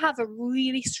have to have a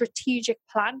really strategic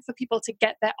plan for people to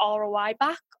get their ROI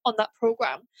back on that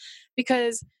program.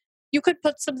 Because you could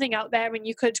put something out there and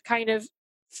you could kind of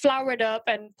flower it up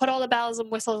and put all the bells and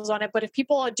whistles on it. But if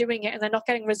people are doing it and they're not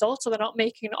getting results, or they're not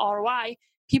making an ROI,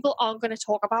 people aren't going to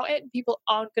talk about it, and people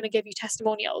aren't going to give you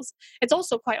testimonials. It's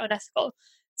also quite unethical.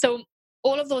 So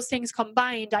all of those things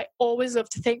combined, I always love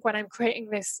to think when I'm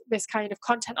creating this kind of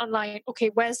content online,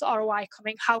 okay, where's the ROI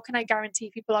coming? How can I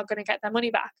guarantee people are going to get their money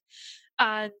back?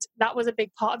 And that was a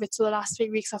big part of it. So the last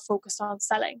 3 weeks I focused on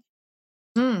selling.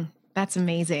 That's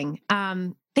amazing.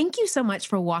 Thank you so much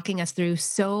for walking us through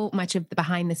so much of the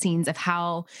behind the scenes of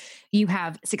how you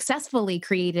have successfully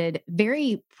created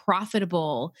very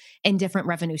profitable and different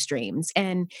revenue streams.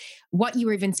 And what you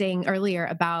were even saying earlier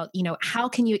about, how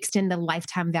can you extend the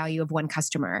lifetime value of one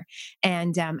customer?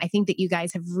 And I think that you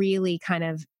guys have really kind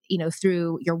of,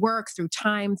 through your work, through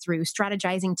time, through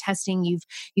strategizing, testing,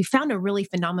 you've found a really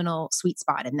phenomenal sweet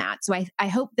spot in that. So I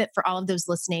hope that for all of those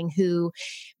listening who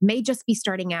may just be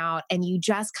starting out, and you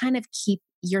just kind of keep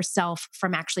yourself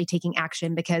from actually taking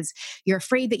action because you're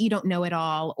afraid that you don't know it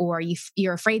all, or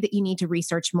you're afraid that you need to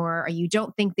research more, or you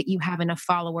don't think that you have enough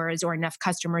followers or enough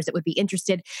customers that would be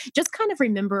interested. Just kind of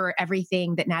remember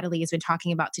everything that Natalie has been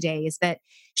talking about today is that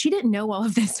she didn't know all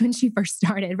of this when she first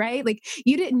started, right? Like,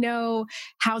 you didn't know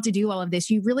how to do all of this.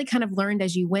 You really kind of learned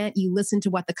as you went. You listened to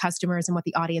what the customers and what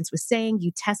the audience was saying. You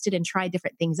tested and tried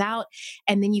different things out,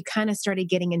 and then you kind of started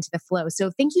getting into the flow. So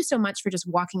thank you so much for just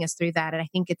walking us through that. And I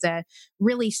think it's a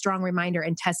really strong reminder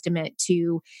and testament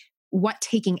to what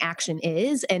taking action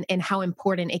is, and how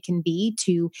important it can be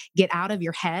to get out of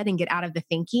your head and get out of the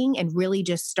thinking and really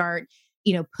just start,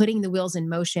 putting the wheels in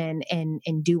motion and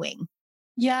doing.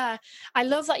 Yeah, I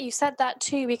love that you said that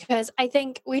too, because I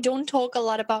think we don't talk a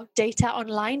lot about data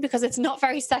online because it's not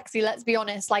very sexy, let's be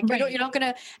honest. Like, Right. you're not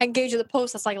going to engage with a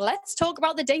post that's like, let's talk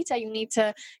about the data you need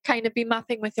to kind of be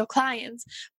mapping with your clients.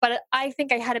 But I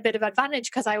think I had a bit of advantage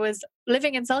because I was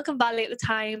living in Silicon Valley at the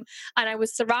time, and I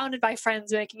was surrounded by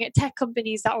friends working at tech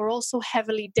companies that were also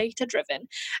heavily data driven.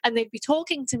 And they'd be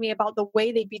talking to me about the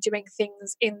way they'd be doing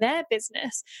things in their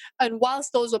business. And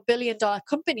whilst those were $1 billion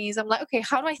companies, I'm like, okay,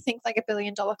 how do I think like $1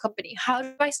 billion company? How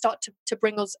do I start to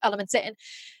bring those elements in?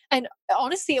 And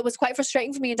honestly, it was quite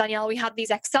frustrating for me and Danielle. We had these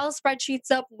Excel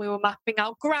spreadsheets up, and we were mapping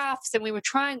out graphs, and we were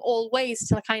trying all ways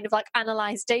to kind of like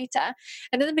analyze data.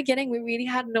 And in the beginning, we really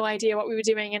had no idea what we were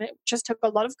doing. And it just took a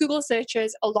lot of Google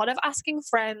searches, a lot of asking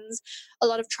friends, a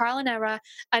lot of trial and error.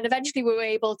 And eventually we were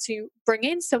able to bring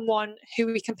in someone who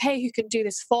we can pay who can do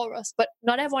this for us. But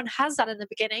not everyone has that in the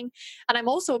beginning. And I'm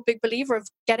also a big believer of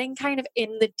getting kind of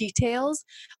in the details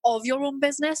of your own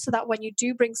business so that when you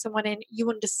do bring someone in, you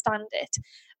understand it.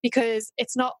 Because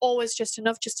it's not always just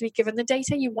enough just to be given the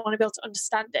data. You want to be able to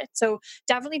understand it. So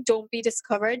definitely don't be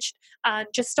discouraged, and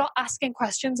just start asking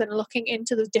questions and looking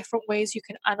into the different ways you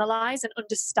can analyze and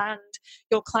understand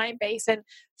your client base. And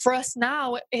for us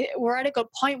now, we're at a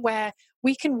good point where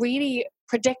we can really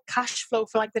predict cash flow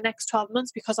for like the next 12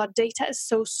 months because our data is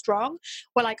so strong.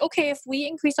 We're like, okay, if we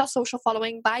increase our social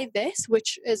following by this,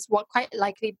 which is what quite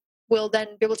likely will then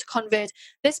be able to convert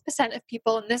this percent of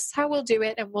people, and this is how we'll do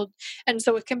it. And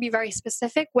so it can be very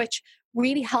specific, which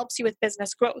really helps you with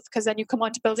business growth, because then you come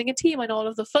on to building a team and all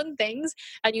of the fun things,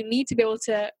 and you need to be able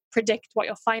to predict what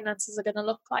your finances are going to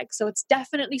look like. So it's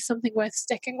definitely something worth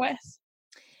sticking with.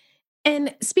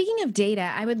 And speaking of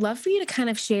data, I would love for you to kind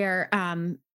of share,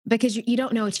 because you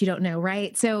don't know what you don't know,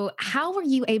 right? So how were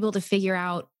you able to figure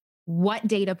out what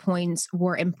data points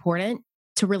were important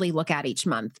to really look at each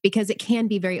month? Because it can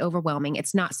be very overwhelming.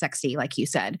 It's not sexy, like you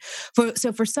said.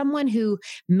 For someone who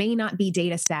may not be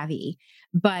data savvy,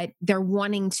 but they're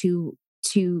wanting to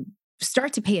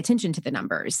start to pay attention to the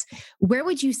numbers, where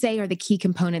would you say are the key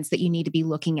components that you need to be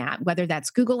looking at, whether that's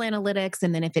Google Analytics,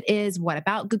 and then if it is, what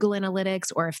about Google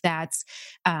Analytics, or if that's,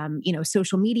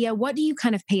 social media? What do you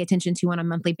kind of pay attention to on a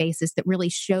monthly basis that really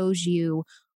shows you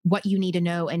what you need to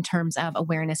know in terms of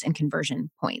awareness and conversion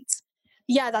points?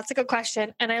 Yeah, that's a good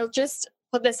question. And I'll just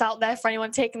put this out there for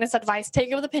anyone taking this advice. Take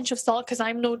it with a pinch of salt because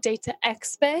I'm no data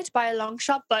expert by a long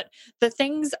shot. But the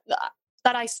things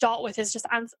that I start with is just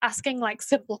asking like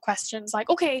simple questions like,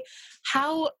 okay,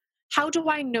 how do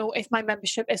I know if my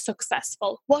membership is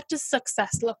successful? What does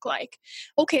success look like?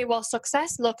 Okay, well,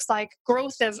 success looks like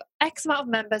growth of X amount of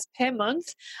members per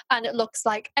month, and it looks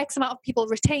like X amount of people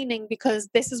retaining because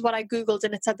this is what I Googled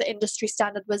and it said the industry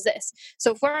standard was this.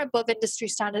 So if we're above industry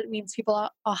standard, it means people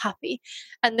are happy.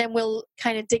 And then we'll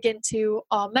kind of dig into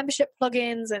our membership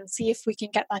plugins and see if we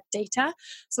can get that data.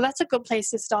 So that's a good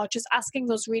place to start, just asking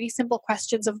those really simple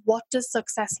questions of what does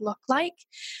success look like?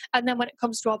 And then when it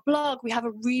comes to our blog, we have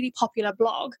a really popular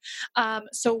blog.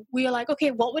 So we are like,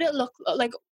 okay, what would it look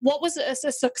like? What was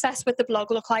a success with the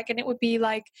blog look like? And it would be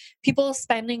like people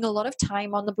spending a lot of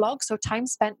time on the blog. So time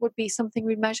spent would be something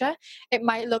we measure. It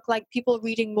might look like people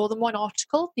reading more than one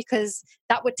article because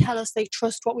that would tell us they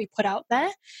trust what we put out there.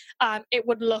 It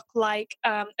would look like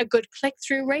a good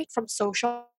click-through rate from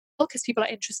social because people are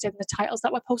interested in the titles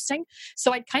that we're posting.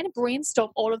 So I'd kind of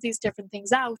brainstorm all of these different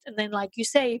things out. And then, like you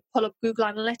say, pull up Google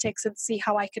Analytics and see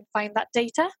how I can find that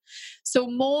data. So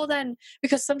more than,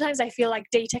 because sometimes I feel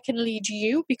like data can lead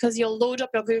you because you'll load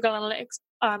up your Google Analytics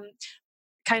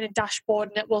kind of dashboard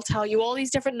and it will tell you all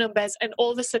these different numbers, and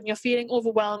all of a sudden you're feeling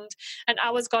overwhelmed and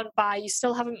hours gone by, you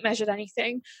still haven't measured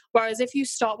anything. Whereas if you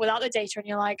start without the data and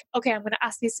you're like, okay, I'm going to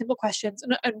ask these simple questions,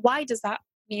 and why does that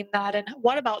mean that, and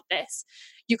what about this,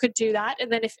 you could do that.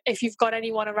 And then if you've got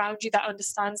anyone around you that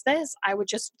understands this, I would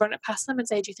just run it past them and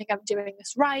say, do you think I'm doing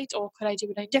this right, or could I do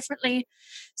it any differently?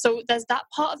 So there's that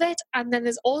part of it. And then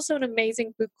there's also an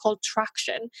amazing book called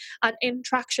Traction, and in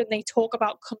Traction they talk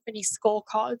about company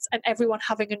scorecards and everyone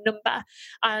having a number.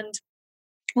 And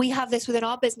we have this within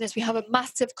our business. We have a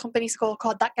massive company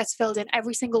scorecard that gets filled in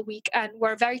every single week, and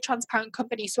we're a very transparent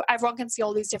company, so everyone can see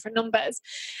all these different numbers,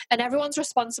 and everyone's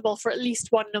responsible for at least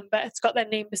one number. It's got their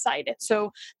name beside it.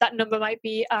 So that number might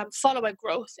be follower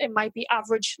growth, it might be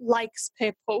average likes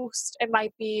per post, it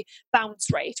might be bounce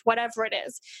rate, whatever it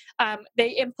is.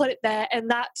 They input it there, and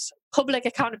that public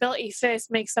accountability first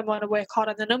makes them want to work hard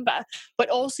on the number, but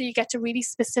also you get to really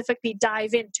specifically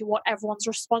dive into what everyone's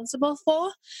responsible for.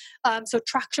 So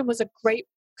Traction was a great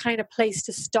kind of place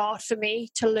to start for me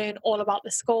to learn all about the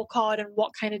scorecard and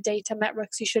what kind of data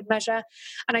metrics you should measure.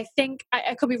 And I think,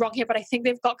 I could be wrong here, but I think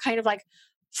they've got kind of like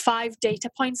 5 data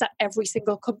points that every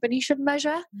single company should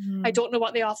measure. I don't know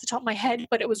what they are off the top of my head,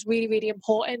 but it was really, really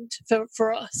important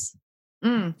for us.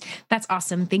 That's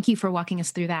awesome. Thank you for walking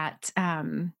us through that.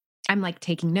 I'm like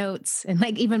taking notes, and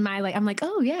like even I'm like,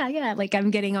 oh yeah. Like I'm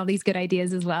getting all these good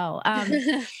ideas as well.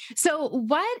 So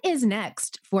what is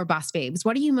next for Boss Babes?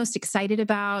 What are you most excited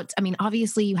about? I mean,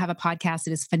 obviously you have a podcast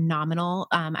that is phenomenal.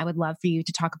 I would love for you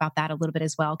to talk about that a little bit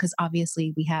as well, because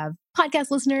obviously we have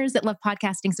podcast listeners that love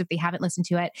podcasting. So if they haven't listened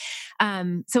to it,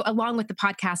 so along with the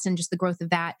podcast and just the growth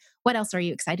of that, what else are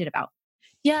you excited about?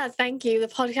 Yeah, thank you. The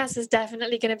podcast is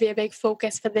definitely going to be a big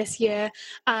focus for this year.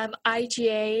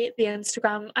 IGA, the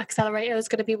Instagram Accelerator, is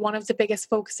going to be one of the biggest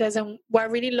focuses, and we're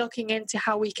really looking into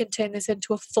how we can turn this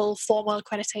into a full formal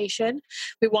accreditation.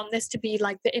 We want this to be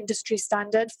like the industry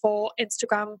standard for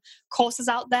Instagram courses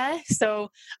out there.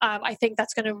 So I think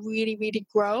that's going to really, really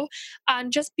grow.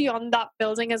 And just beyond that,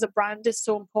 building as a brand is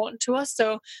so important to us.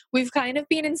 So we've kind of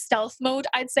been in stealth mode,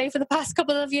 I'd say, for the past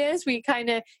couple of years. We kind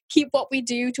of keep what we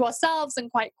do to ourselves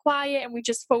and quite quiet, and we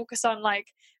just focus on like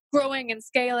growing and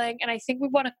scaling. And I think we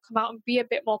want to come out and be a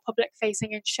bit more public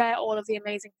facing and share all of the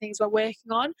amazing things we're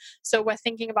working on. So we're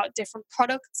thinking about different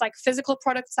products, like physical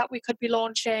products that we could be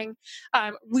launching,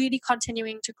 really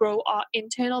continuing to grow our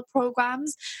internal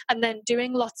programs, and then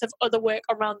doing lots of other work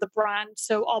around the brand.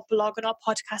 So our blog and our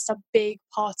podcast are big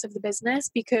parts of the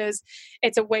business because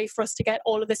it's a way for us to get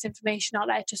all of this information out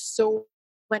there to so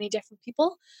many different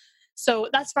people. So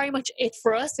that's very much it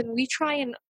for us. And we try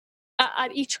and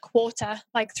at each quarter,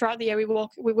 like throughout the year, we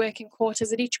work in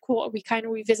quarters. At each quarter, we kind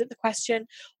of revisit the question,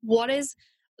 what is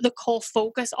the core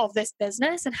focus of this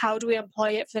business and how do we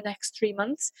employ it for the next 3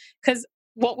 months? Because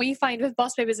what we find with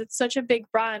BossBabe is it's such a big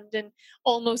brand, and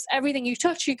almost everything you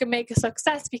touch, you can make a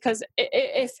success because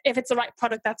if it's the right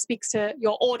product that speaks to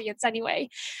your audience anyway.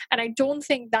 And I don't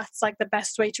think that's like the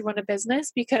best way to run a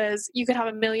business, because you could have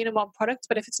 1,000,001 products,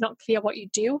 but if it's not clear what you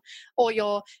do, or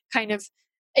you're kind of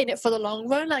in it for the long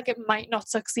run, like it might not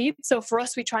succeed. So for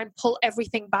us, we try and pull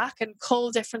everything back and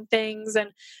cull different things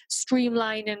and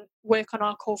streamline and work on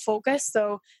our core focus.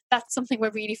 So that's something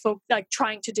we're really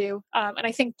trying to do. And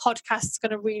I think podcasts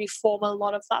going to really form a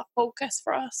lot of that focus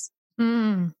for us.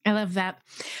 I love that.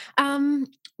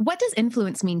 What does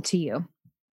influence mean to you?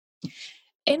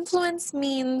 Influence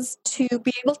means to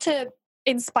be able to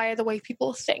inspire the way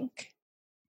people think.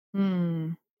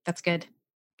 That's good.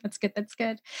 That's good. That's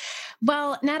good.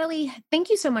 Well, Natalie,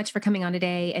 thank you so much for coming on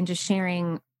today and just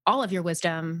sharing all of your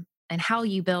wisdom and how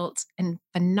you built a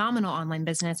phenomenal online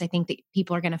business. I think that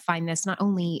people are going to find this not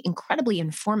only incredibly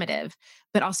informative,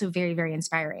 but also very, very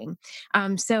inspiring.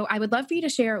 So I would love for you to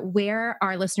share where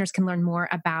our listeners can learn more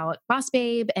about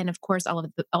BossBabe and, of course, all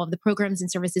of the programs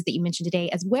and services that you mentioned today,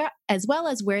 as well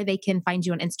as where they can find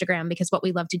you on Instagram. Because what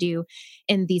we love to do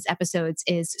in these episodes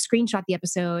is screenshot the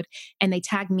episode and they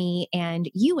tag me and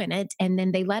you in it, and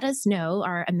then they let us know,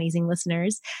 our amazing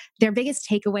listeners, their biggest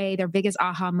takeaway, their biggest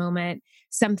aha moment,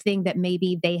 something that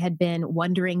maybe they had been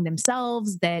wondering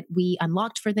themselves that we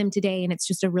unlocked for them today. And it's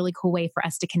just a really cool way for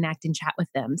us to connect and chat with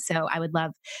them. So I would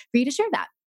love for you to share that.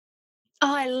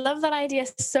 Oh, I love that idea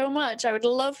so much. I would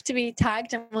love to be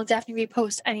tagged, and we'll definitely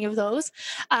repost any of those.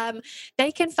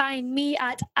 They can find me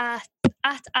at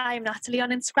I'm Natalie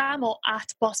on Instagram or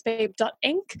at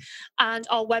bossbabe.inc. And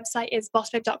our website is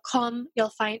bossbabe.com. You'll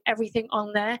find everything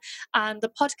on there. And the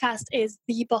podcast is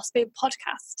the BossBabe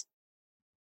Podcast.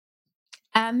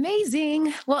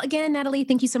 Amazing. Well, again, Natalie,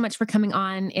 thank you so much for coming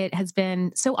on. It has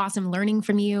been so awesome learning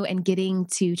from you and getting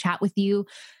to chat with you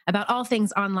about all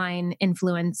things online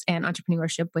influence and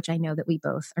entrepreneurship, which I know that we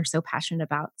both are so passionate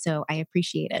about. So I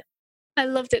appreciate it. I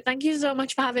loved it. Thank you so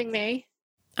much for having me.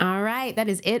 All right, that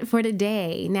is it for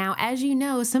today. Now, as you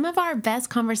know, some of our best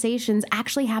conversations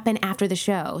actually happen after the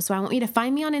show. So I want you to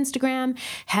find me on Instagram,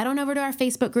 head on over to our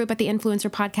Facebook group at the Influencer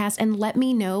Podcast, and let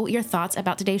me know your thoughts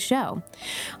about today's show.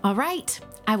 All right,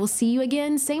 I will see you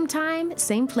again, same time,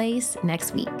 same place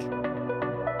next week.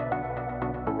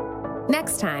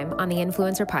 Next time on the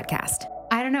Influencer Podcast.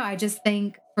 I don't know. I just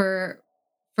think for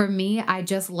me, I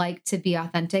just like to be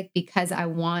authentic because I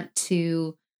want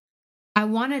to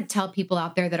tell people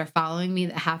out there that are following me,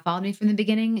 that have followed me from the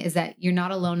beginning, is that you're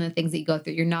not alone in the things that you go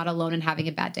through. You're not alone in having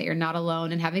a bad day. You're not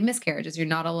alone in having miscarriages. You're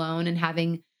not alone in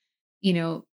having,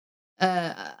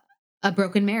 a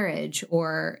broken marriage.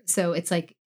 So it's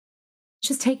like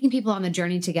just taking people on the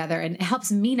journey together. And it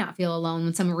helps me not feel alone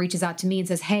when someone reaches out to me and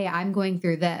says, hey, I'm going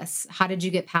through this. How did you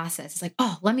get past this? It's like,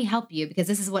 oh, let me help you because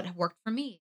this is what worked for me.